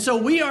 And so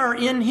we are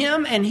in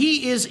Him and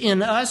He is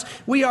in us.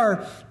 We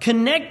are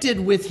connected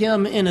with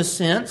Him in a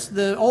sense.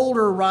 The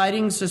older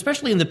writings,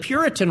 especially in the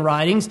Puritan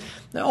writings,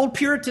 the old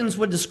Puritans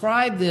would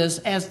describe this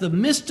as the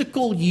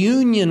mystical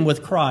union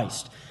with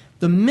Christ.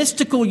 The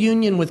mystical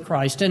union with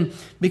Christ. And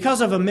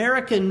because of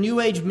American New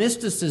Age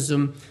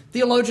mysticism,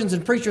 theologians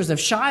and preachers have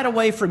shied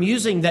away from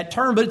using that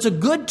term, but it's a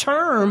good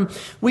term.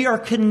 We are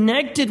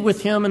connected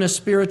with Him in a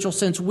spiritual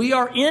sense. We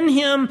are in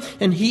Him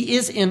and He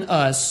is in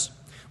us.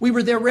 We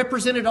were there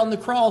represented on the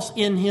cross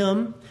in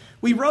Him.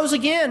 We rose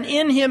again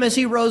in Him as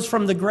He rose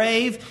from the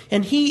grave,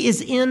 and He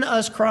is in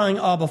us crying,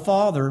 Abba,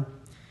 Father.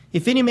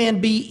 If any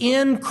man be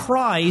in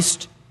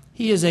Christ,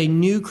 he is a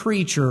new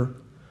creature.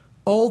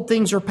 Old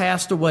things are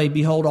passed away.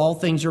 Behold, all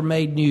things are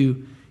made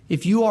new.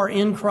 If you are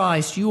in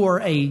Christ, you are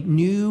a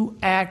new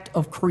act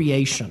of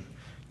creation.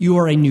 You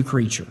are a new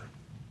creature.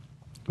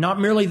 Not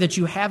merely that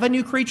you have a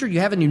new creature, you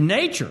have a new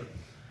nature,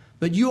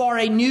 but you are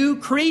a new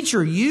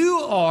creature. You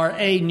are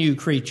a new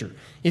creature.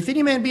 If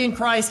any man be in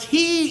Christ,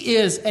 he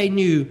is a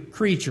new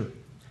creature.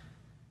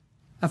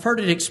 I've heard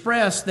it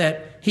expressed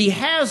that he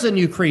has a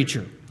new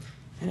creature.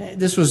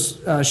 This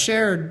was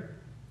shared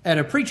at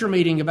a preacher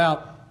meeting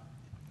about,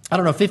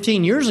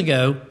 15 years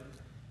ago.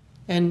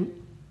 And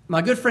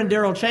my good friend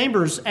Darrell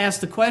Chambers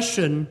asked the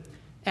question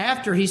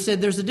after. He said,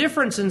 there's a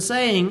difference in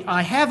saying,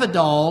 I have a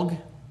dog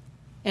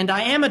and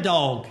I am a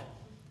dog.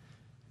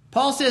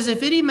 Paul says,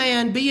 if any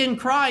man be in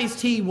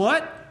Christ, he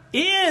what?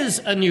 Is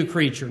a new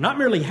creature. Not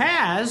merely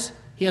has,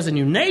 he has a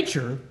new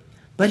nature,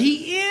 but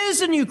he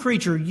is a new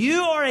creature.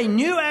 You are a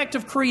new act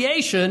of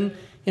creation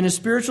in a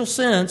spiritual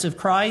sense if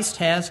Christ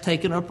has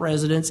taken up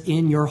residence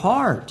in your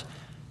heart.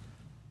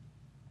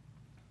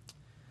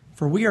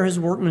 For we are his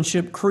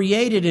workmanship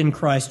created in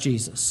Christ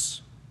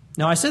Jesus.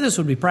 Now, I said this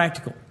would be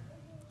practical.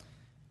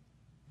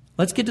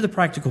 Let's get to the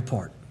practical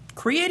part.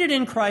 Created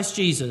in Christ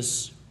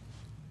Jesus.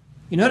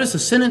 You notice the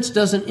sentence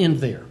doesn't end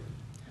there.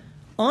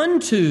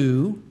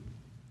 Unto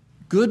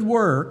good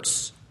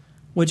works,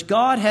 which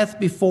God hath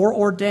before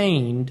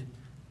ordained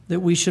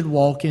that we should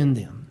walk in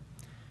them.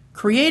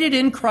 Created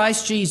in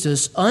Christ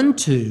Jesus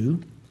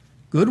unto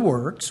good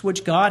works,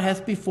 which God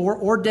hath before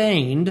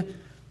ordained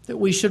that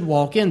we should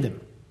walk in them.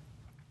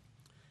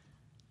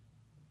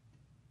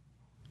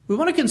 We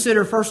want to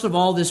consider, first of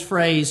all, this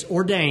phrase,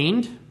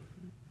 ordained,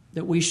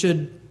 that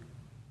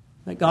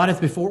God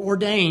hath before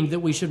ordained that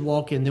we should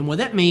walk in them. What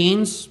that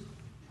means,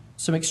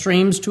 some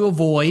extremes to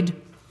avoid,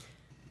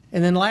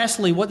 and then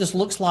lastly, what this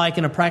looks like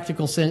in a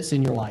practical sense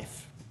in your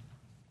life.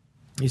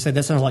 You say,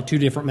 that sounds like two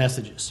different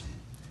messages.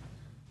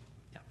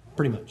 Yeah,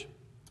 pretty much.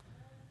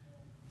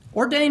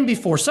 Ordained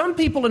before. Some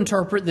people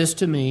interpret this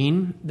to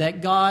mean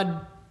that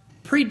God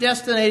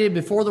predestinated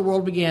before the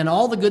world began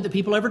all the good that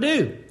people ever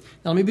do.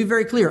 Now, let me be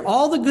very clear.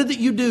 All the good that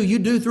you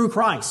do through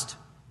Christ.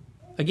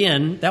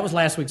 Again, that was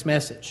last week's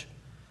message.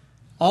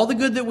 All the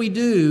good that we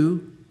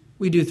do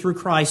through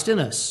Christ in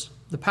us,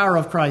 the power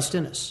of Christ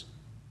in us.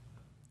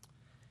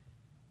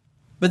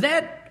 But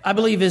that, I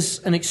believe, is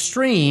an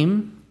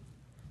extreme.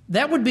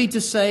 That would be to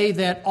say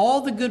that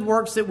all the good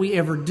works that we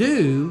ever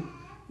do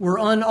were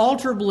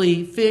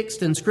unalterably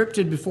fixed and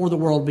scripted before the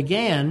world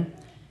began.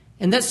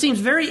 And that seems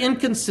very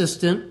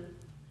inconsistent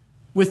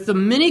with the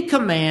many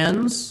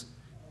commands,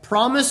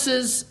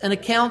 promises, and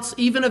accounts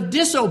even of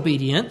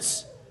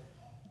disobedience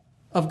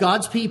of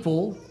God's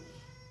people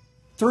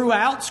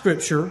throughout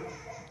Scripture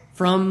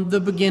from the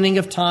beginning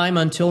of time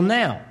until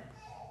now.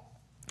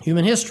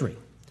 Human history.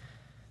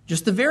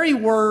 Just the very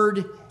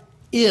word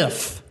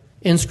if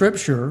in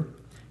Scripture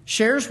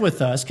shares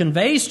with us,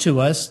 conveys to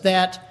us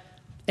that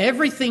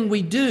everything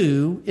we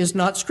do is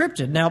not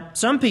scripted. Now,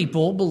 some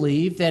people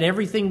believe that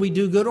everything we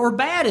do, good or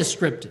bad, is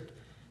scripted.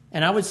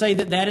 And I would say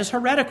that that is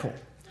heretical.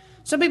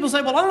 Some people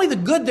say, well, only the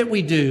good that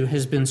we do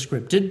has been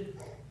scripted.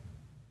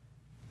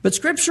 But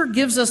Scripture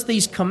gives us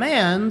these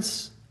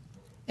commands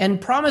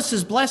and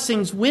promises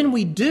blessings when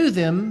we do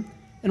them,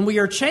 and we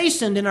are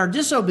chastened in our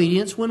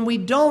disobedience when we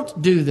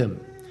don't do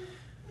them.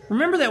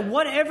 Remember that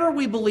whatever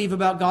we believe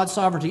about God's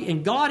sovereignty,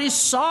 and God is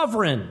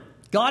sovereign.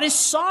 God is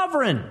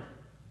sovereign.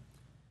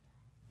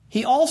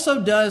 He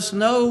also does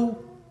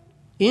no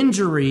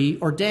injury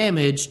or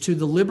damage to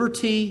the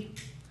liberty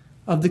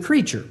of the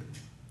creature.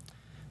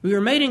 We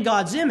were made in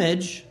God's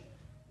image.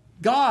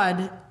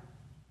 God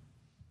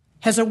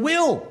has a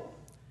will.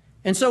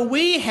 And so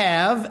we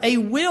have a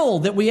will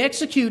that we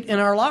execute in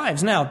our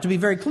lives. Now, to be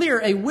very clear,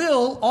 a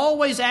will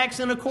always acts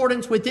in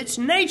accordance with its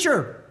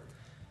nature.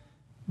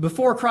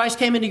 Before Christ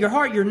came into your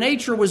heart, your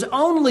nature was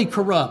only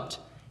corrupt.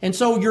 And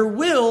so your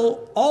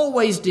will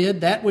always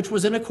did that which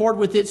was in accord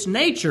with its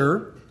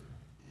nature,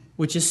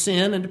 which is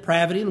sin and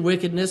depravity and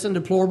wickedness and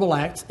deplorable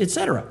acts,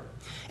 etc.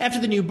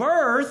 After the new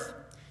birth,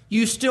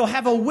 you still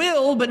have a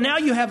will, but now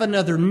you have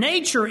another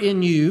nature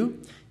in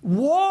you,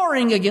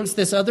 warring against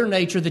this other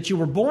nature that you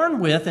were born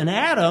with in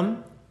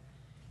Adam.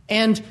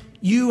 And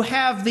you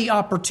have the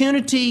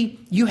opportunity,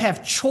 you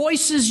have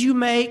choices you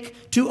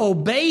make to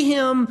obey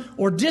him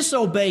or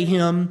disobey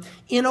him.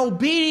 In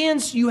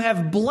obedience, you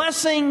have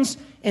blessings,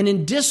 and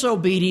in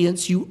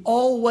disobedience, you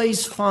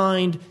always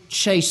find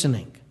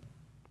chastening.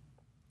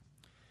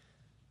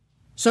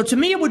 So to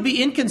me, it would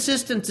be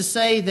inconsistent to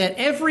say that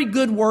every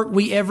good work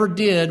we ever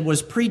did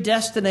was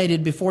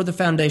predestinated before the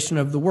foundation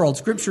of the world.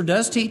 Scripture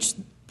does teach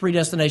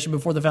predestination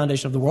before the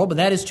foundation of the world, but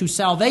that is to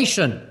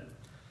salvation.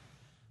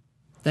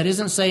 That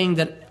isn't saying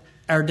that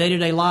our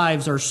day-to-day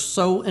lives are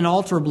so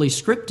inalterably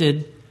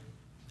scripted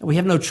that we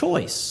have no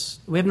choice.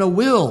 We have no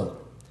will.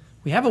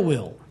 We have a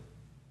will.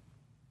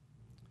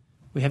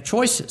 We have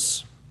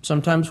choices.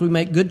 Sometimes we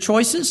make good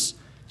choices.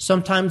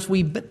 Sometimes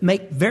we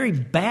make very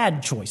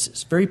bad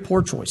choices, very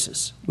poor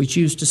choices. We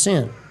choose to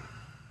sin.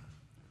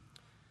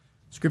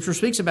 Scripture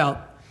speaks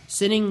about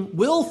sinning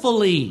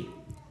willfully.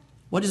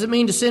 What does it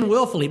mean to sin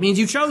willfully? It means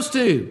you chose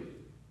to.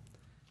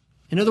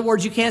 In other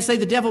words, you can't say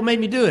the devil made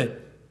me do it.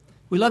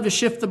 We love to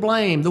shift the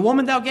blame. The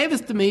woman thou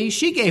gavest to me,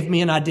 she gave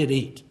me and I did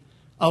eat.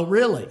 Oh,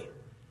 really?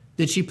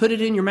 Did she put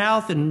it in your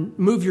mouth and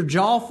move your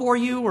jaw for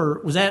you,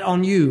 or was that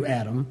on you,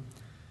 Adam?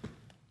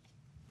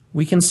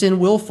 We can sin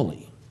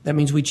willfully. That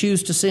means we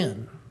choose to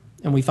sin,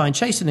 and we find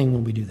chastening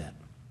when we do that.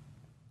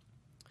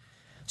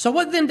 So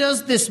what then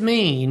does this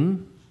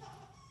mean?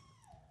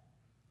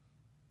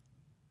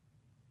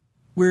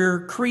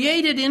 We're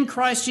created in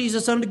Christ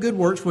Jesus unto good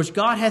works, which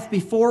God hath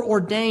before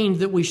ordained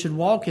that we should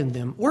walk in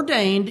them.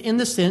 Ordained in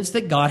the sense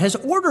that God has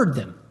ordered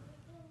them.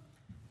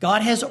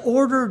 God has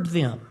ordered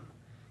them.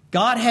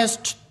 God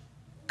has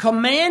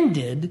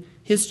commanded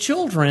His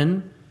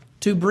children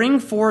to bring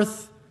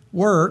forth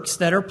works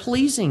that are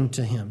pleasing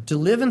to Him, to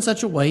live in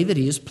such a way that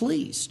He is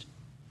pleased.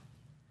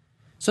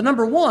 So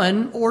number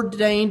one,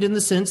 ordained in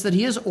the sense that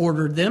He has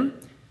ordered them.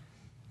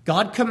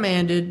 God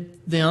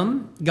commanded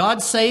them.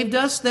 God saved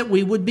us that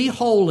we would be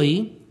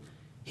holy.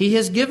 He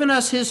has given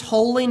us His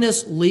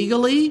holiness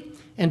legally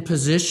and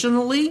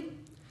positionally.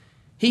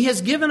 He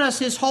has given us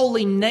His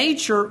holy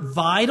nature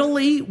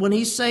vitally when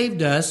He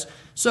saved us.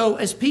 So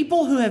as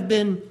people who have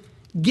been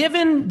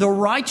given the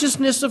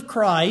righteousness of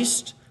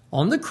Christ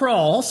on the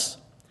cross,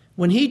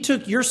 when He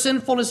took your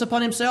sinfulness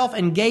upon Himself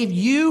and gave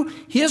you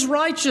His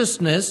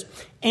righteousness,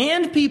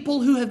 and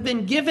people who have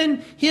been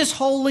given His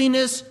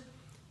holiness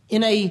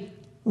in a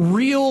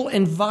real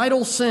and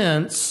vital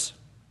sense,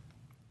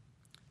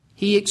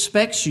 He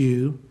expects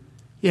you,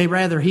 yea,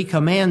 rather, He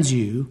commands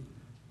you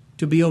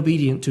to be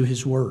obedient to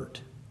His word,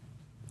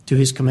 to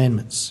His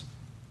commandments.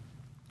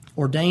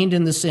 Ordained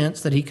in the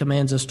sense that He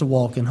commands us to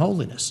walk in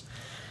holiness.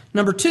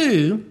 Number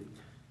two,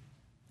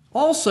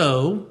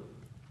 also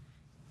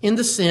in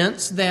the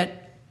sense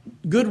that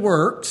good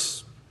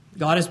works,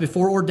 God has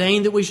before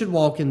ordained that we should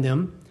walk in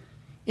them,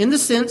 in the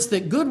sense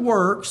that good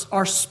works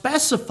are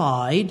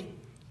specified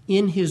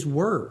in His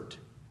word.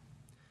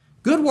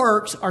 Good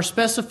works are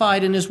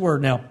specified in His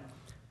word. Now,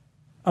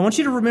 I want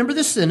you to remember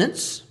this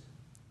sentence.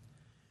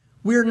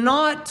 We're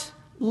not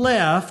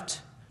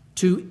left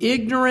to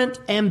ignorant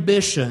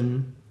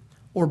ambition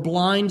or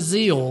blind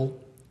zeal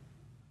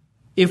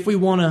if we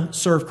want to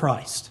serve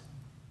Christ.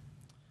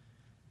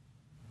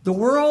 The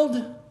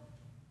world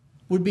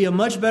would be a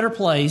much better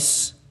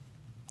place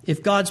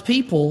if God's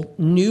people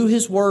knew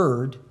His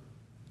word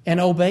and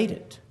obeyed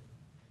it.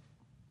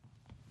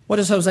 What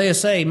does Hosea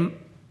say?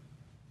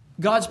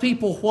 God's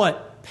people,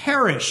 what?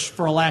 Perish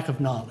for a lack of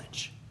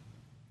knowledge.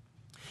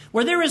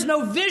 Where there is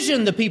no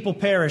vision, the people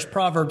perish,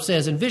 Proverbs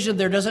says. And vision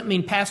there doesn't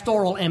mean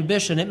pastoral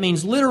ambition. It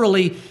means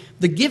literally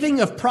the giving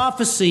of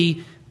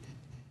prophecy.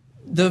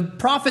 The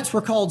prophets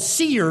were called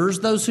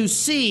seers, those who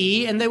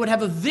see, and they would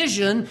have a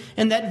vision,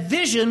 and that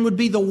vision would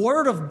be the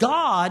word of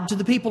God to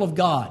the people of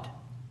God.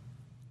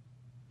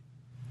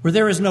 Where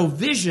there is no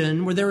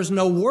vision, where there is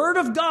no word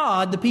of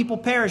God, the people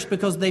perish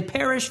because they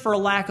perish for a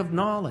lack of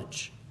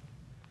knowledge.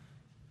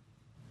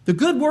 The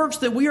good works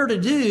that we are to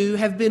do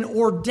have been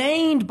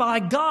ordained by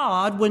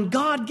God when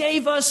God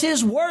gave us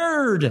His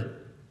word.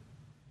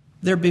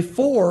 They're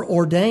before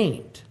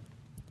ordained.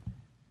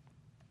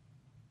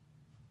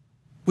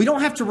 We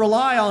don't have to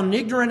rely on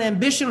ignorant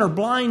ambition or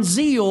blind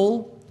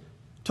zeal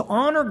to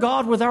honor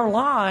God with our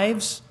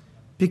lives,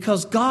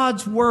 because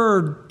God's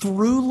word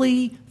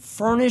truly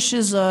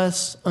furnishes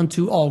us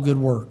unto all good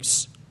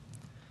works.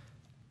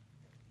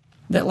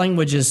 That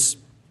language is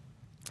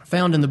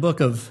found in the book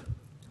of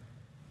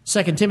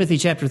 2 Timothy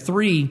chapter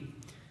 3.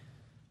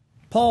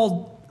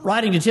 Paul,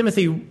 writing to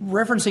Timothy,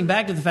 referencing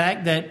back to the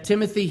fact that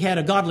Timothy had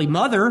a godly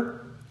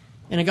mother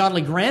and a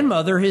godly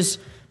grandmother. His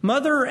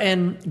mother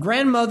and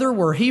grandmother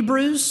were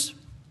Hebrews.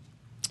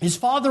 His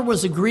father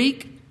was a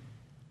Greek.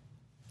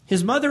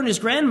 His mother and his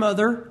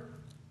grandmother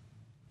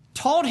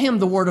taught him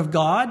the Word of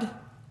God.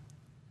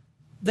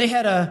 They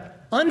had an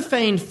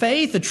unfeigned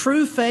faith, a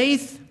true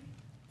faith.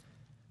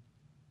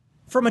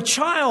 From a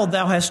child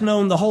thou hast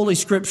known the Holy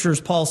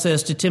Scriptures, Paul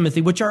says to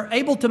Timothy, which are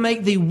able to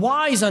make thee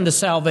wise unto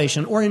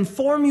salvation, or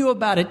inform you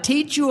about it,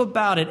 teach you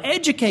about it,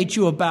 educate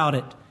you about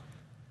it,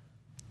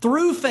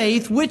 through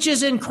faith which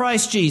is in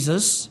Christ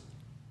Jesus.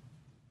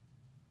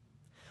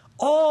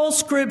 All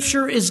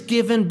Scripture is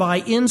given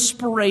by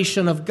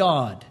inspiration of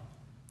God.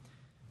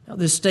 Now,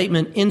 this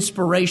statement,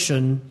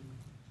 inspiration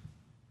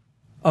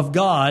of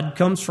God,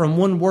 comes from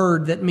one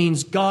word that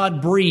means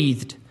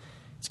God-breathed.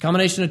 It's a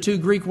combination of two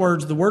Greek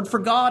words, the word for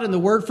God and the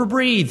word for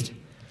breathed.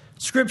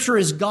 Scripture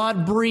is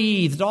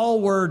God-breathed. All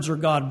words are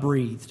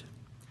God-breathed.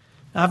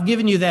 I've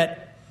given you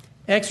that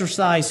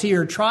exercise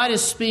here. Try to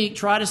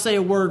say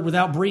a word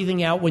without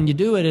breathing out when you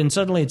do it, and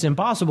suddenly it's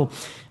impossible.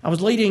 I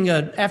was leading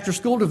an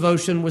after-school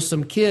devotion with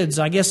some kids.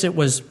 I guess it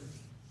was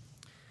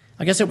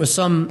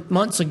some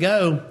months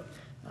ago.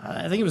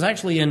 I think it was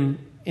actually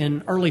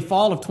in early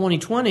fall of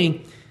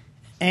 2020,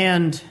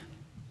 and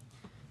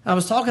I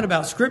was talking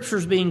about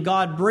Scriptures being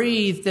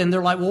God-breathed, and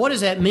they're like, well, what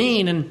does that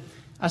mean? And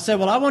I said,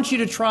 well, I want you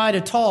to try to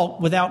talk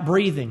without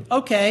breathing.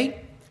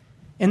 Okay.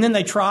 And then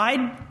they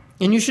tried,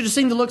 and you should have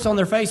seen the looks on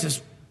their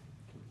faces,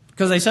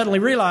 because they suddenly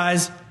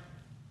realized,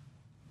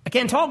 I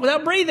can't talk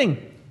without breathing.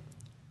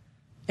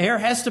 Air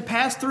has to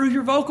pass through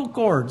your vocal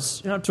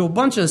cords. To a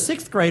bunch of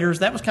sixth graders,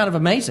 that was kind of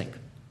amazing.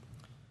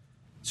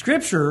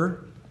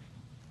 Scripture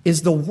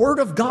is the Word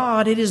of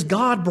God. It is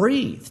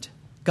God-breathed.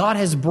 God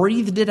has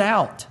breathed it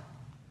out.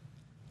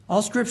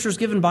 All Scripture is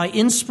given by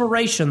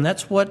inspiration.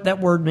 That's what that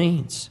word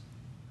means.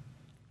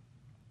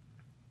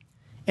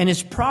 And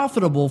it's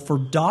profitable for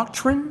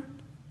doctrine,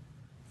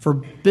 for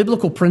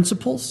biblical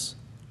principles,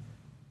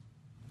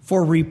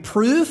 for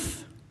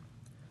reproof,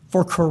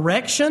 for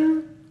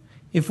correction.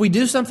 If we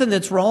do something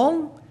that's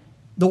wrong,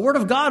 the Word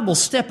of God will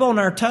step on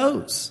our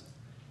toes.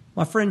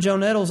 My friend Joe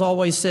Nettles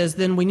always says,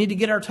 then we need to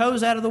get our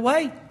toes out of the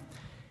way.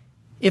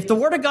 If the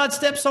Word of God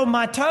steps on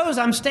my toes,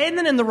 I'm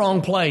standing in the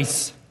wrong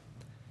place.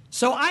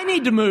 So I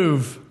need to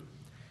move.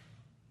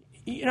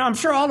 I'm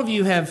sure all of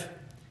you have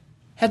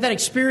had that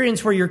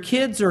experience where your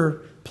kids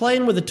are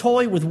playing with a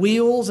toy with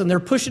wheels and they're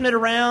pushing it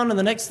around, and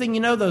the next thing you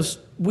know, those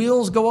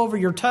wheels go over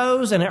your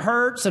toes and it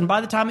hurts, and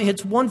by the time it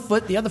hits one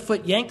foot, the other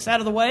foot yanks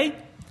out of the way.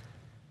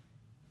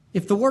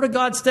 If the Word of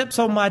God steps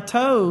on my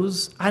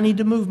toes, I need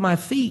to move my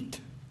feet.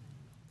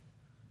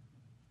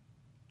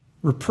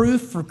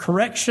 Reproof, for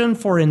correction,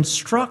 for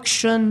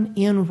instruction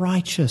in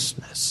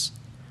righteousness.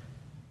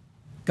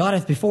 God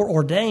hath before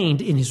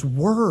ordained in His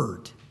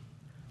Word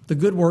the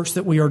good works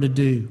that we are to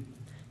do.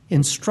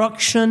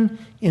 Instruction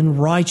in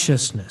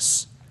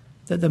righteousness,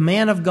 that the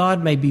man of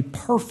God may be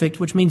perfect,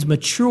 which means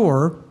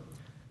mature,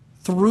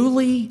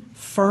 thoroughly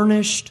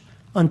furnished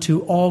unto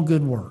all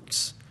good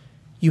works.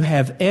 You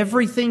have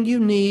everything you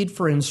need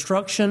for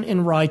instruction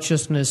in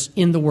righteousness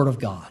in the Word of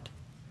God.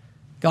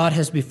 God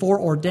has before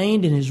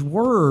ordained in His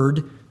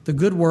Word the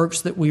good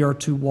works that we are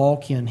to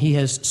walk in. He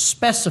has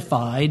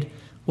specified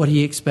what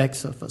He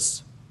expects of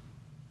us.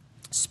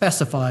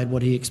 Specified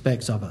what He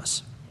expects of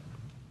us.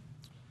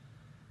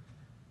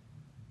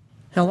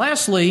 Now,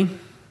 lastly,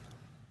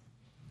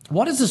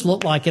 what does this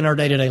look like in our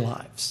day-to-day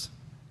lives?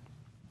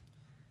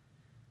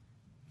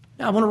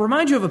 Now, I want to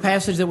remind you of a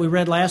passage that we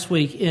read last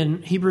week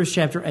in Hebrews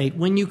chapter 8.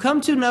 When you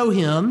come to know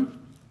Him,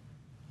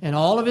 and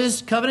all of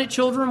His covenant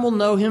children will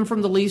know Him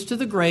from the least to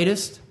the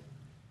greatest,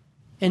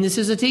 and this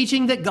is a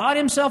teaching that God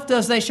Himself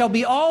does, they shall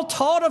be all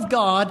taught of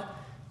God,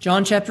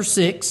 John chapter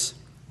 6.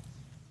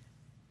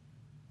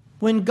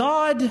 When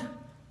God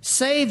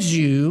saves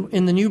you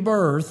in the new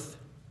birth,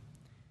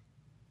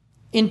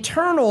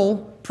 internal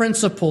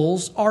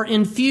principles are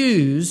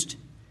infused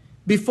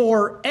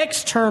before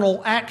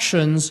external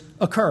actions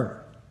occur.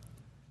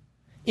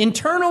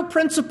 Internal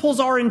principles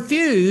are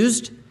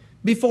infused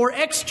before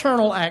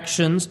external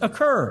actions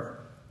occur.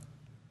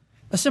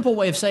 A simple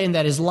way of saying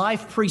that is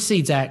life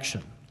precedes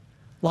action.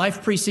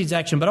 Life precedes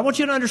action. But I want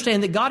you to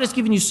understand that God has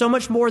given you so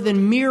much more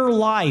than mere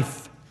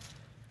life.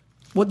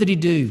 What did He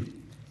do?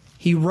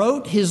 He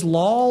wrote His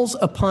laws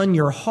upon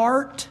your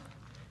heart,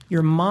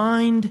 your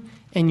mind,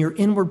 and your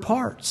inward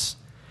parts.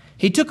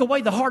 He took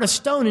away the heart of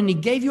stone and He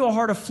gave you a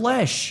heart of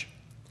flesh.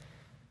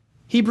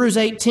 Hebrews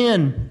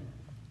 8:10,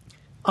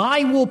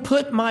 I will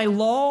put my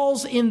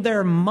laws in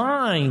their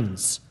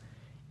minds,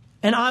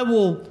 and I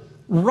will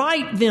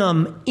write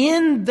them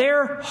in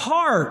their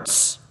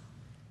hearts.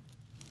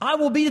 I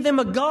will be to them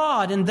a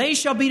God, and they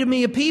shall be to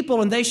me a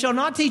people, and they shall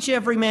not teach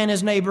every man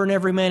his neighbor and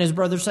every man his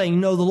brother, saying,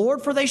 Know the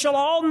Lord, for they shall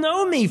all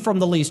know me from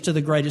the least to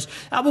the greatest.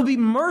 I will be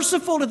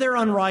merciful to their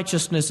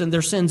unrighteousness, and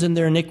their sins and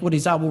their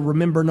iniquities I will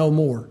remember no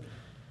more.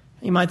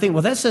 You might think,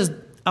 well, that says,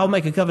 I'll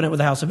make a covenant with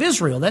the house of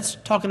Israel. That's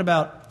talking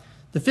about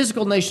the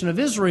physical nation of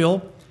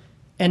Israel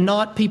and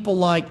not people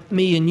like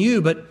me and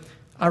you. But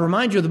I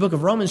remind you of the book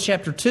of Romans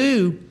chapter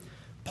 2.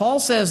 Paul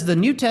says the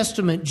New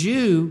Testament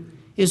Jew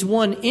is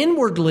one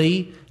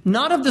inwardly,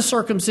 not of the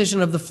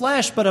circumcision of the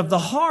flesh, but of the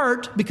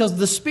heart, because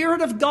the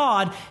Spirit of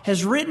God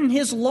has written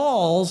His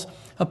laws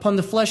upon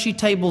the fleshy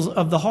tables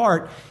of the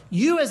heart.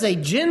 You as a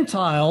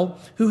Gentile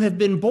who have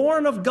been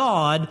born of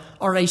God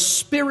are a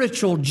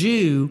spiritual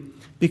Jew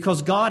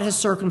because God has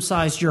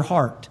circumcised your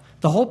heart.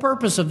 The whole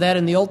purpose of that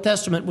in the Old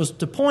Testament was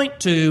to point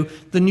to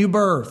the new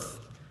birth,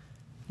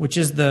 which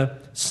is the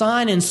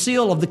sign and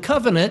seal of the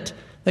covenant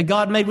that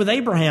God made with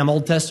Abraham,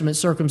 Old Testament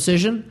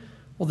circumcision.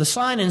 Well, the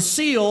sign and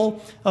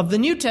seal of the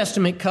New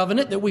Testament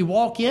covenant that we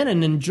walk in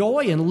and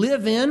enjoy and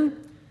live in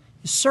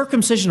is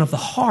circumcision of the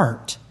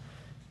heart.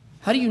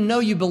 How do you know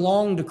you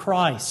belong to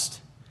Christ?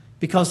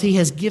 Because He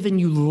has given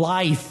you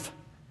life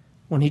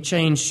when He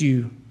changed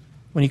you,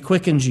 when He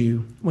quickened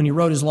you, when He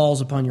wrote His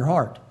laws upon your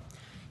heart.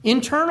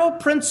 Internal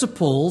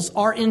principles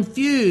are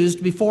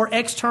infused before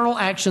external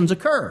actions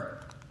occur.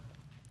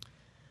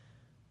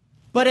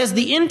 But as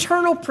the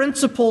internal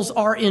principles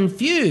are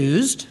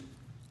infused,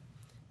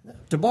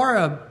 to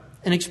borrow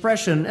an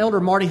expression, Elder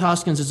Marty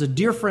Hoskins is a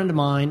dear friend of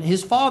mine.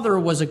 His father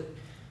was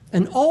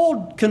an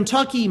old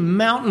Kentucky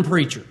mountain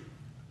preacher.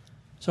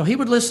 So he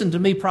would listen to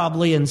me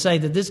probably and say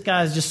that this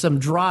guy is just some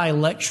dry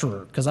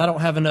lecturer because I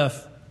don't have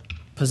enough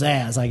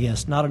pizzazz, I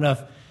guess, not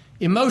enough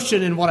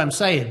emotion in what I'm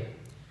saying.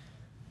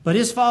 But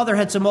his father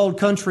had some old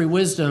country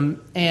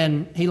wisdom,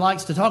 and he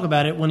likes to talk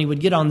about it when he would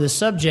get on this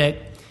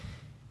subject.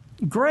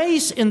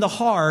 Grace in the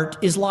heart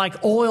is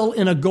like oil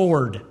in a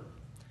gourd.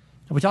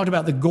 And we talked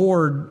about the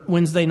gourd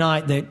Wednesday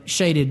night that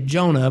shaded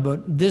Jonah,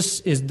 but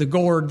this is the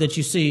gourd that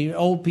you see.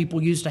 Old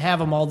people used to have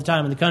them all the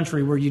time in the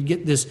country, where you'd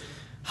get this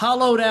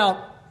hollowed out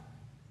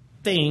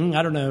thing,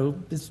 I don't know,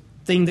 this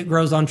thing that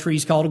grows on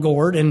trees called a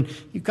gourd, and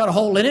you cut a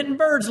hole in it and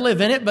birds live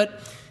in it,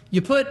 but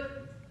you put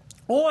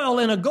oil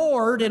in a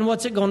gourd, and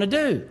what's it going to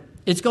do?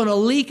 It's going to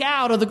leak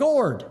out of the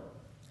gourd.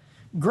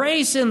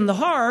 Grace in the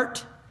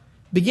heart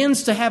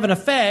begins to have an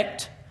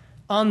effect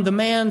on the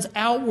man's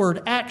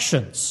outward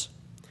actions.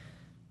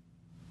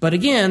 But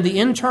again, the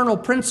internal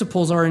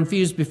principles are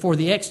infused before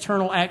the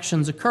external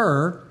actions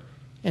occur,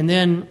 and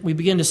then we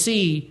begin to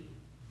see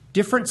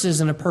differences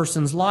in a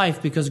person's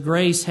life because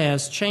grace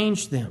has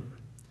changed them.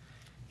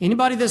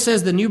 Anybody that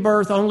says the new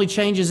birth only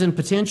changes in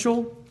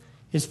potential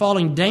is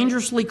falling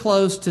dangerously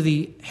close to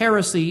the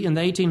heresy in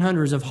the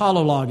 1800s of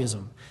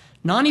holologism.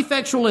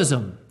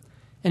 Non-effectualism,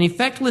 an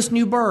effectless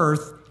new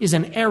birth, is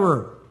an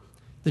error.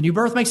 The new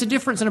birth makes a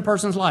difference in a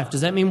person's life.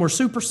 Does that mean we're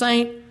super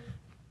saint,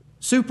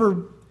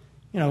 super,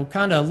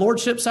 kind of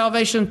lordship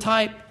salvation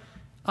type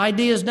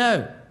ideas?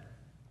 No.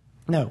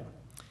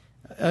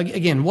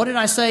 Again, what did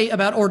I say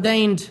about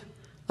ordained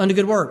unto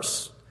good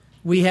works?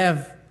 We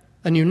have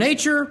a new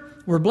nature.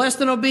 We're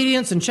blessed in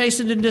obedience and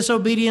chastened in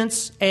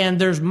disobedience, and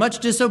there's much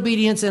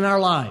disobedience in our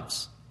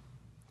lives.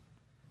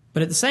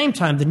 But at the same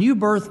time, the new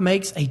birth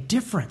makes a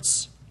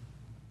difference.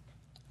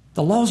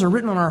 The laws are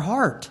written on our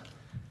heart.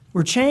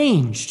 We're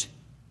changed.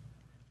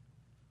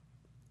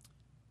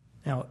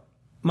 Now,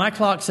 my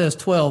clock says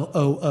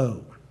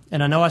 12:00,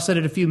 and I know I said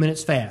it a few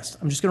minutes fast.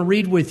 I'm just going to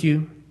read with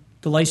you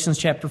Galatians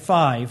chapter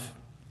 5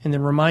 and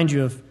then remind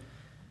you of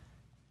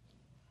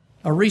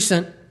a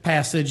recent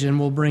passage, and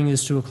we'll bring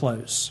this to a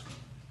close.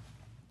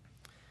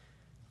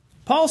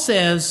 Paul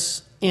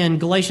says in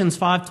Galatians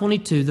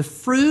 5:22, the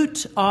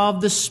fruit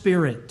of the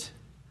Spirit,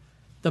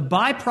 the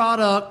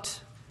byproduct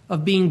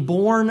of being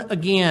born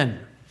again,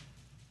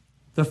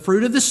 the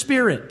fruit of the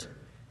Spirit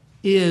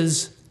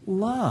is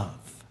love.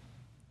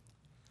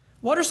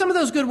 What are some of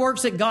those good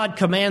works that God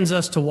commands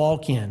us to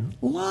walk in?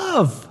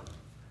 Love.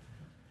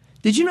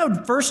 Did you know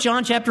 1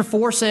 John chapter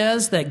 4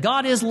 says that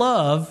God is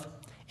love,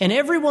 and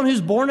everyone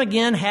who's born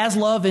again has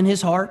love in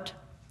his heart?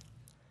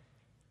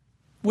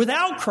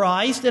 Without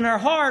Christ in our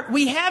heart,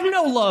 we have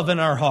no love in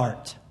our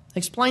heart.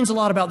 Explains a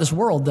lot about this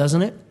world,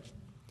 doesn't it?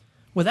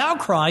 Without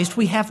Christ,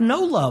 we have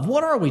no love.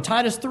 What are we?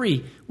 Titus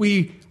 3.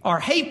 We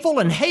are hateful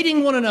and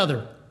hating one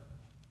another.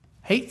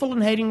 Hateful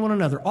and hating one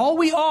another. All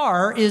we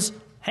are is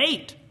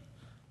hate.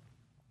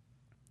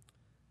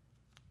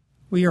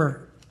 We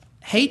are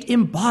hate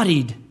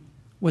embodied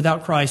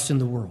without Christ in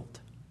the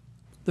world.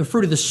 The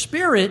fruit of the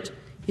Spirit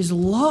is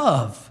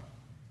love.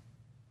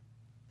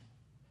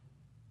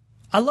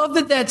 I love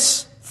that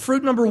that's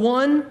fruit number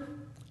one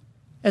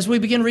as we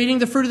begin reading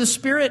the fruit of the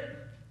Spirit.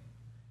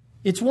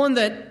 It's one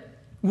that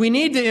we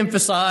need to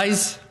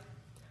emphasize.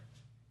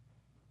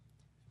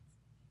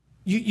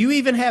 You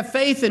even have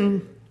faith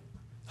and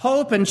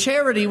hope and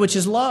charity, which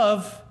is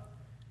love,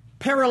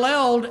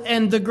 paralleled,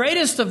 and the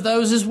greatest of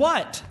those is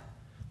what?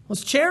 Well,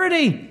 it's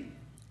charity.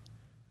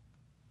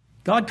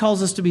 God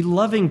calls us to be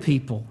loving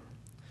people.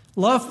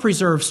 Love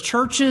preserves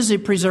churches,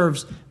 it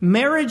preserves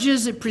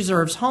marriages, it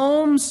preserves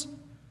homes.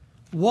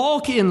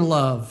 Walk in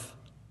love.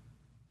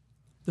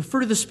 The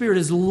fruit of the Spirit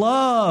is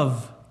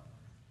love,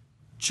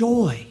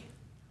 joy.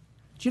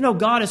 Do you know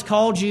God has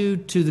called you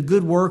to the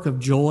good work of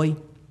joy?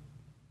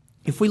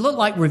 If we look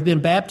like we've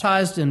been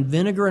baptized in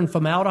vinegar and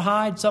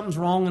formaldehyde, something's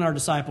wrong in our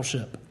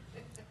discipleship.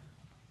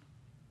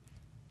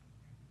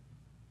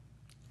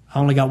 I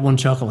only got one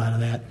chuckle out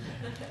of that.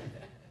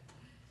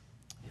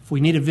 If we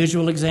need a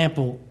visual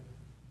example,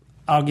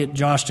 I'll get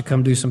Josh to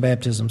come do some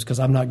baptisms because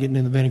I'm not getting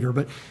in the vinegar.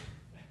 But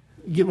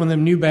get one of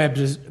them new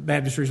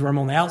baptistries where I'm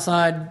on the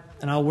outside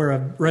and I'll wear a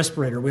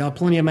respirator. We all have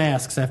plenty of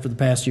masks after the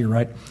past year,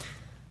 right?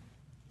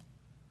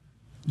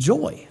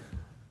 Joy.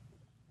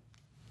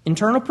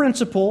 Internal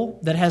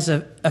principle that has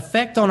an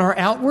effect on our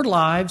outward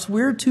lives.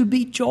 We're to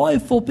be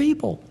joyful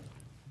people.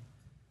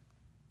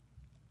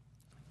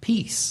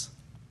 Peace.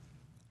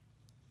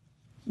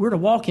 We're to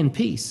walk in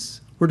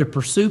peace. We're to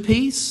pursue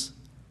peace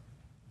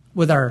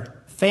with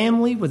our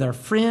family, with our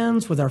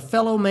friends, with our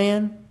fellow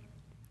man.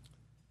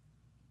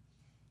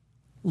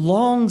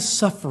 Long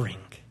suffering.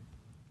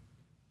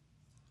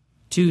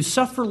 To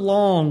suffer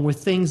long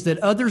with things that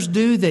others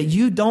do that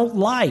you don't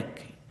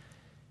like.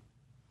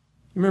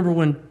 Remember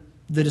when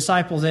the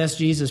disciples asked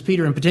Jesus,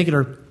 Peter in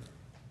particular,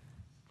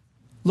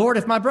 Lord,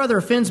 if my brother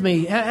offends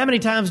me, how many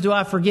times do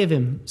I forgive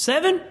him?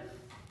 7?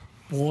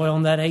 Boy,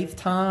 on that 8th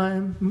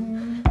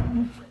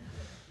time.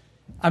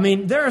 I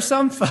mean, there are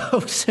some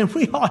folks, and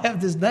we all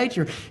have this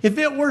nature. If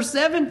it were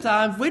 7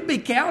 times, we'd be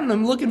counting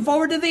them, looking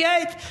forward to the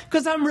 8th,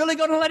 because I'm really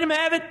going to let him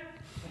have it.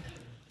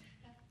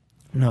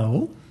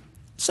 No.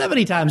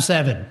 70 times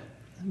 7.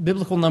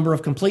 Biblical number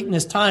of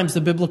completeness times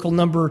the biblical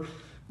number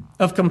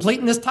of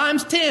completeness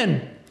times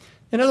 10.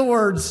 In other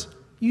words,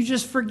 you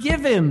just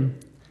forgive him.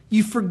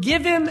 You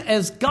forgive him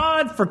as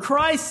God, for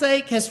Christ's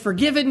sake, has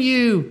forgiven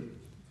you.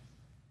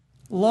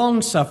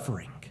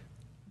 Long-suffering.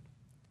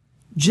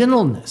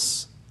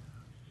 Gentleness.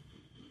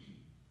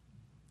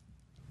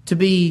 to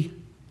be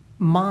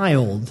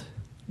mild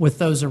with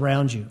those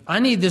around you. I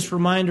need this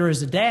reminder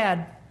as a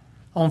dad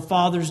on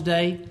Father's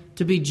Day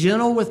to be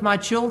gentle with my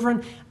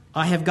children.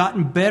 I have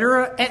gotten better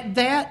at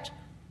that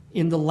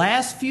in the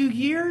last few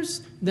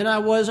years than I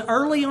was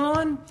early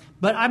on.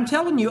 But I'm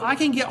telling you, I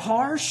can get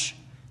harsh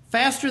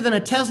faster than a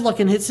Tesla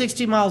can hit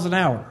 60 miles an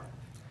hour.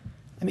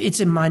 I mean,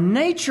 it's in my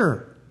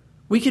nature.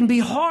 We can be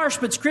harsh,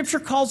 but Scripture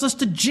calls us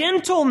to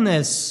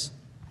gentleness,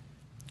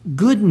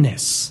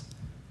 goodness,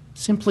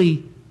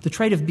 simply the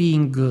trait of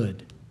being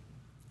good,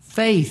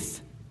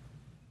 faith,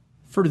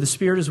 fruit of the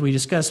Spirit as we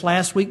discussed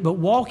last week, but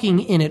walking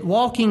in it,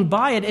 walking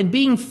by it, and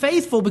being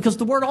faithful, because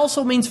the word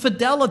also means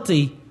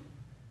fidelity,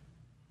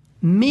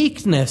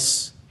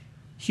 meekness,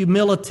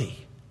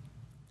 humility,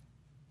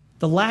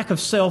 the lack of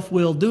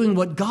self-will, doing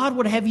what God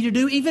would have you to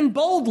do, even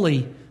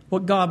boldly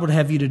what God would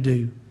have you to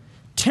do,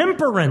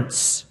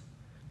 temperance,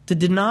 to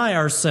deny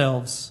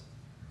ourselves.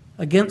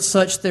 Against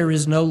such there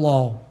is no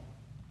law.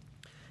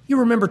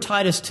 You remember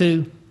Titus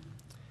 2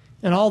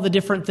 and all the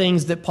different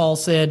things that Paul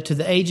said to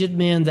the aged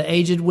men, the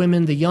aged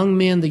women, the young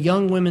men, the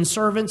young women,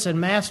 servants and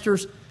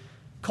masters,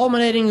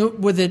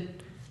 culminating with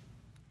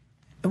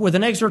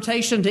an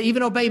exhortation to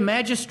even obey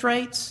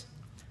magistrates.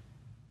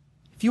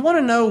 If you want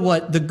to know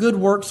what the good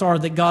works are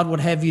that God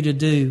would have you to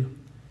do,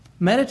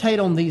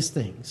 meditate on these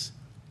things.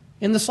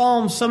 In the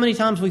Psalms, so many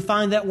times we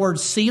find that word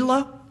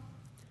Selah,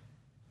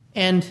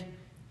 and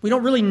we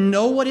don't really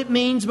know what it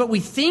means, but we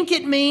think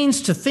it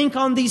means to think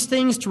on these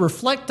things, to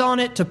reflect on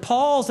it, to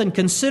pause and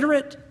consider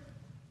it.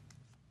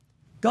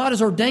 God has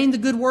ordained the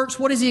good works.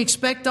 What does He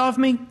expect of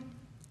me?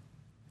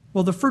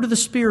 Well, the fruit of the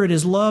Spirit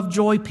is love,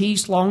 joy,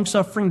 peace,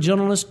 long-suffering,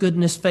 gentleness,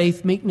 goodness,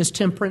 faith, meekness,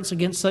 temperance.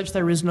 Against such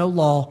there is no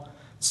law.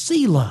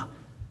 Selah.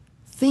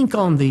 Think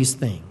on these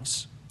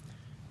things.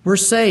 We're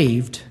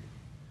saved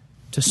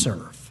to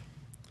serve.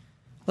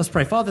 Let's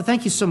pray. Father,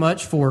 thank you so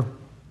much for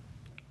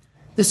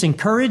this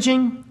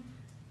encouraging,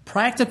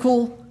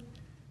 practical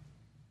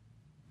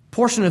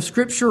portion of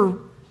Scripture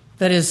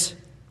that is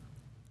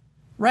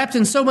wrapped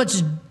in so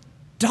much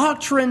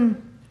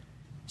doctrine,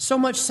 so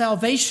much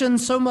salvation,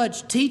 so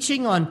much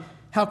teaching on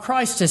how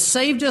Christ has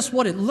saved us,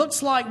 what it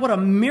looks like, what a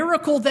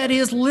miracle that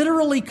is,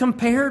 literally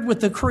compared with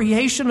the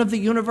creation of the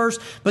universe,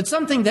 but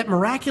something that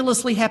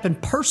miraculously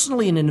happened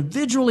personally and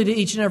individually to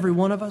each and every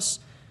one of us.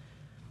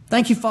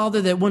 Thank you,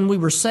 Father, that when we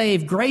were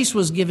saved, grace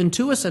was given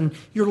to us and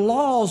your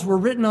laws were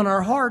written on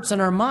our hearts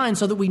and our minds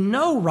so that we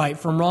know right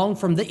from wrong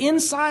from the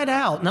inside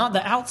out, not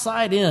the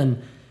outside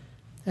in,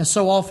 as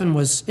so often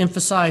was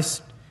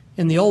emphasized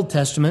in the Old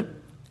Testament.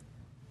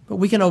 But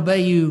we can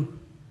obey you.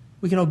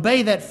 We can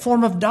obey that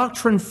form of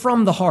doctrine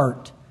from the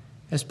heart,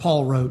 as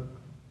Paul wrote.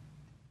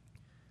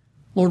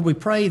 Lord, we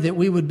pray that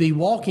we would be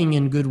walking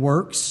in good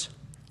works,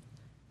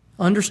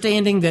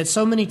 understanding that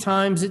so many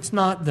times it's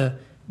not the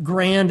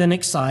grand and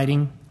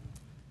exciting,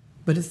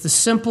 but it's the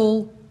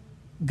simple,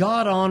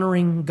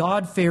 God-honoring,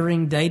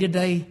 God-fearing,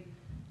 day-to-day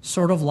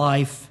sort of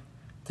life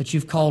that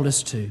you've called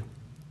us to.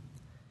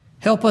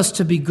 Help us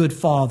to be good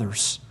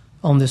fathers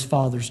on this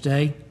Father's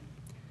Day.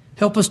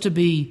 Help us to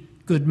be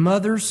good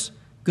mothers,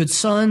 good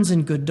sons,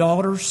 and good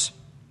daughters.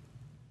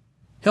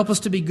 Help us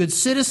to be good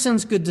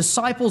citizens, good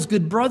disciples,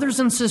 good brothers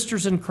and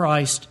sisters in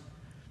Christ,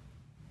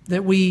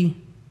 that we,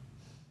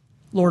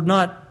 Lord,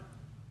 not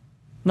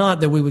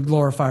that we would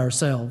glorify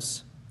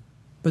ourselves,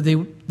 but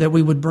that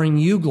we would bring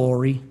you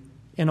glory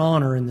and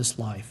honor in this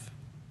life.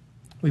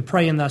 We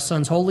pray in thy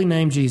Son's holy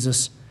name,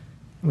 Jesus,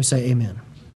 and we say amen.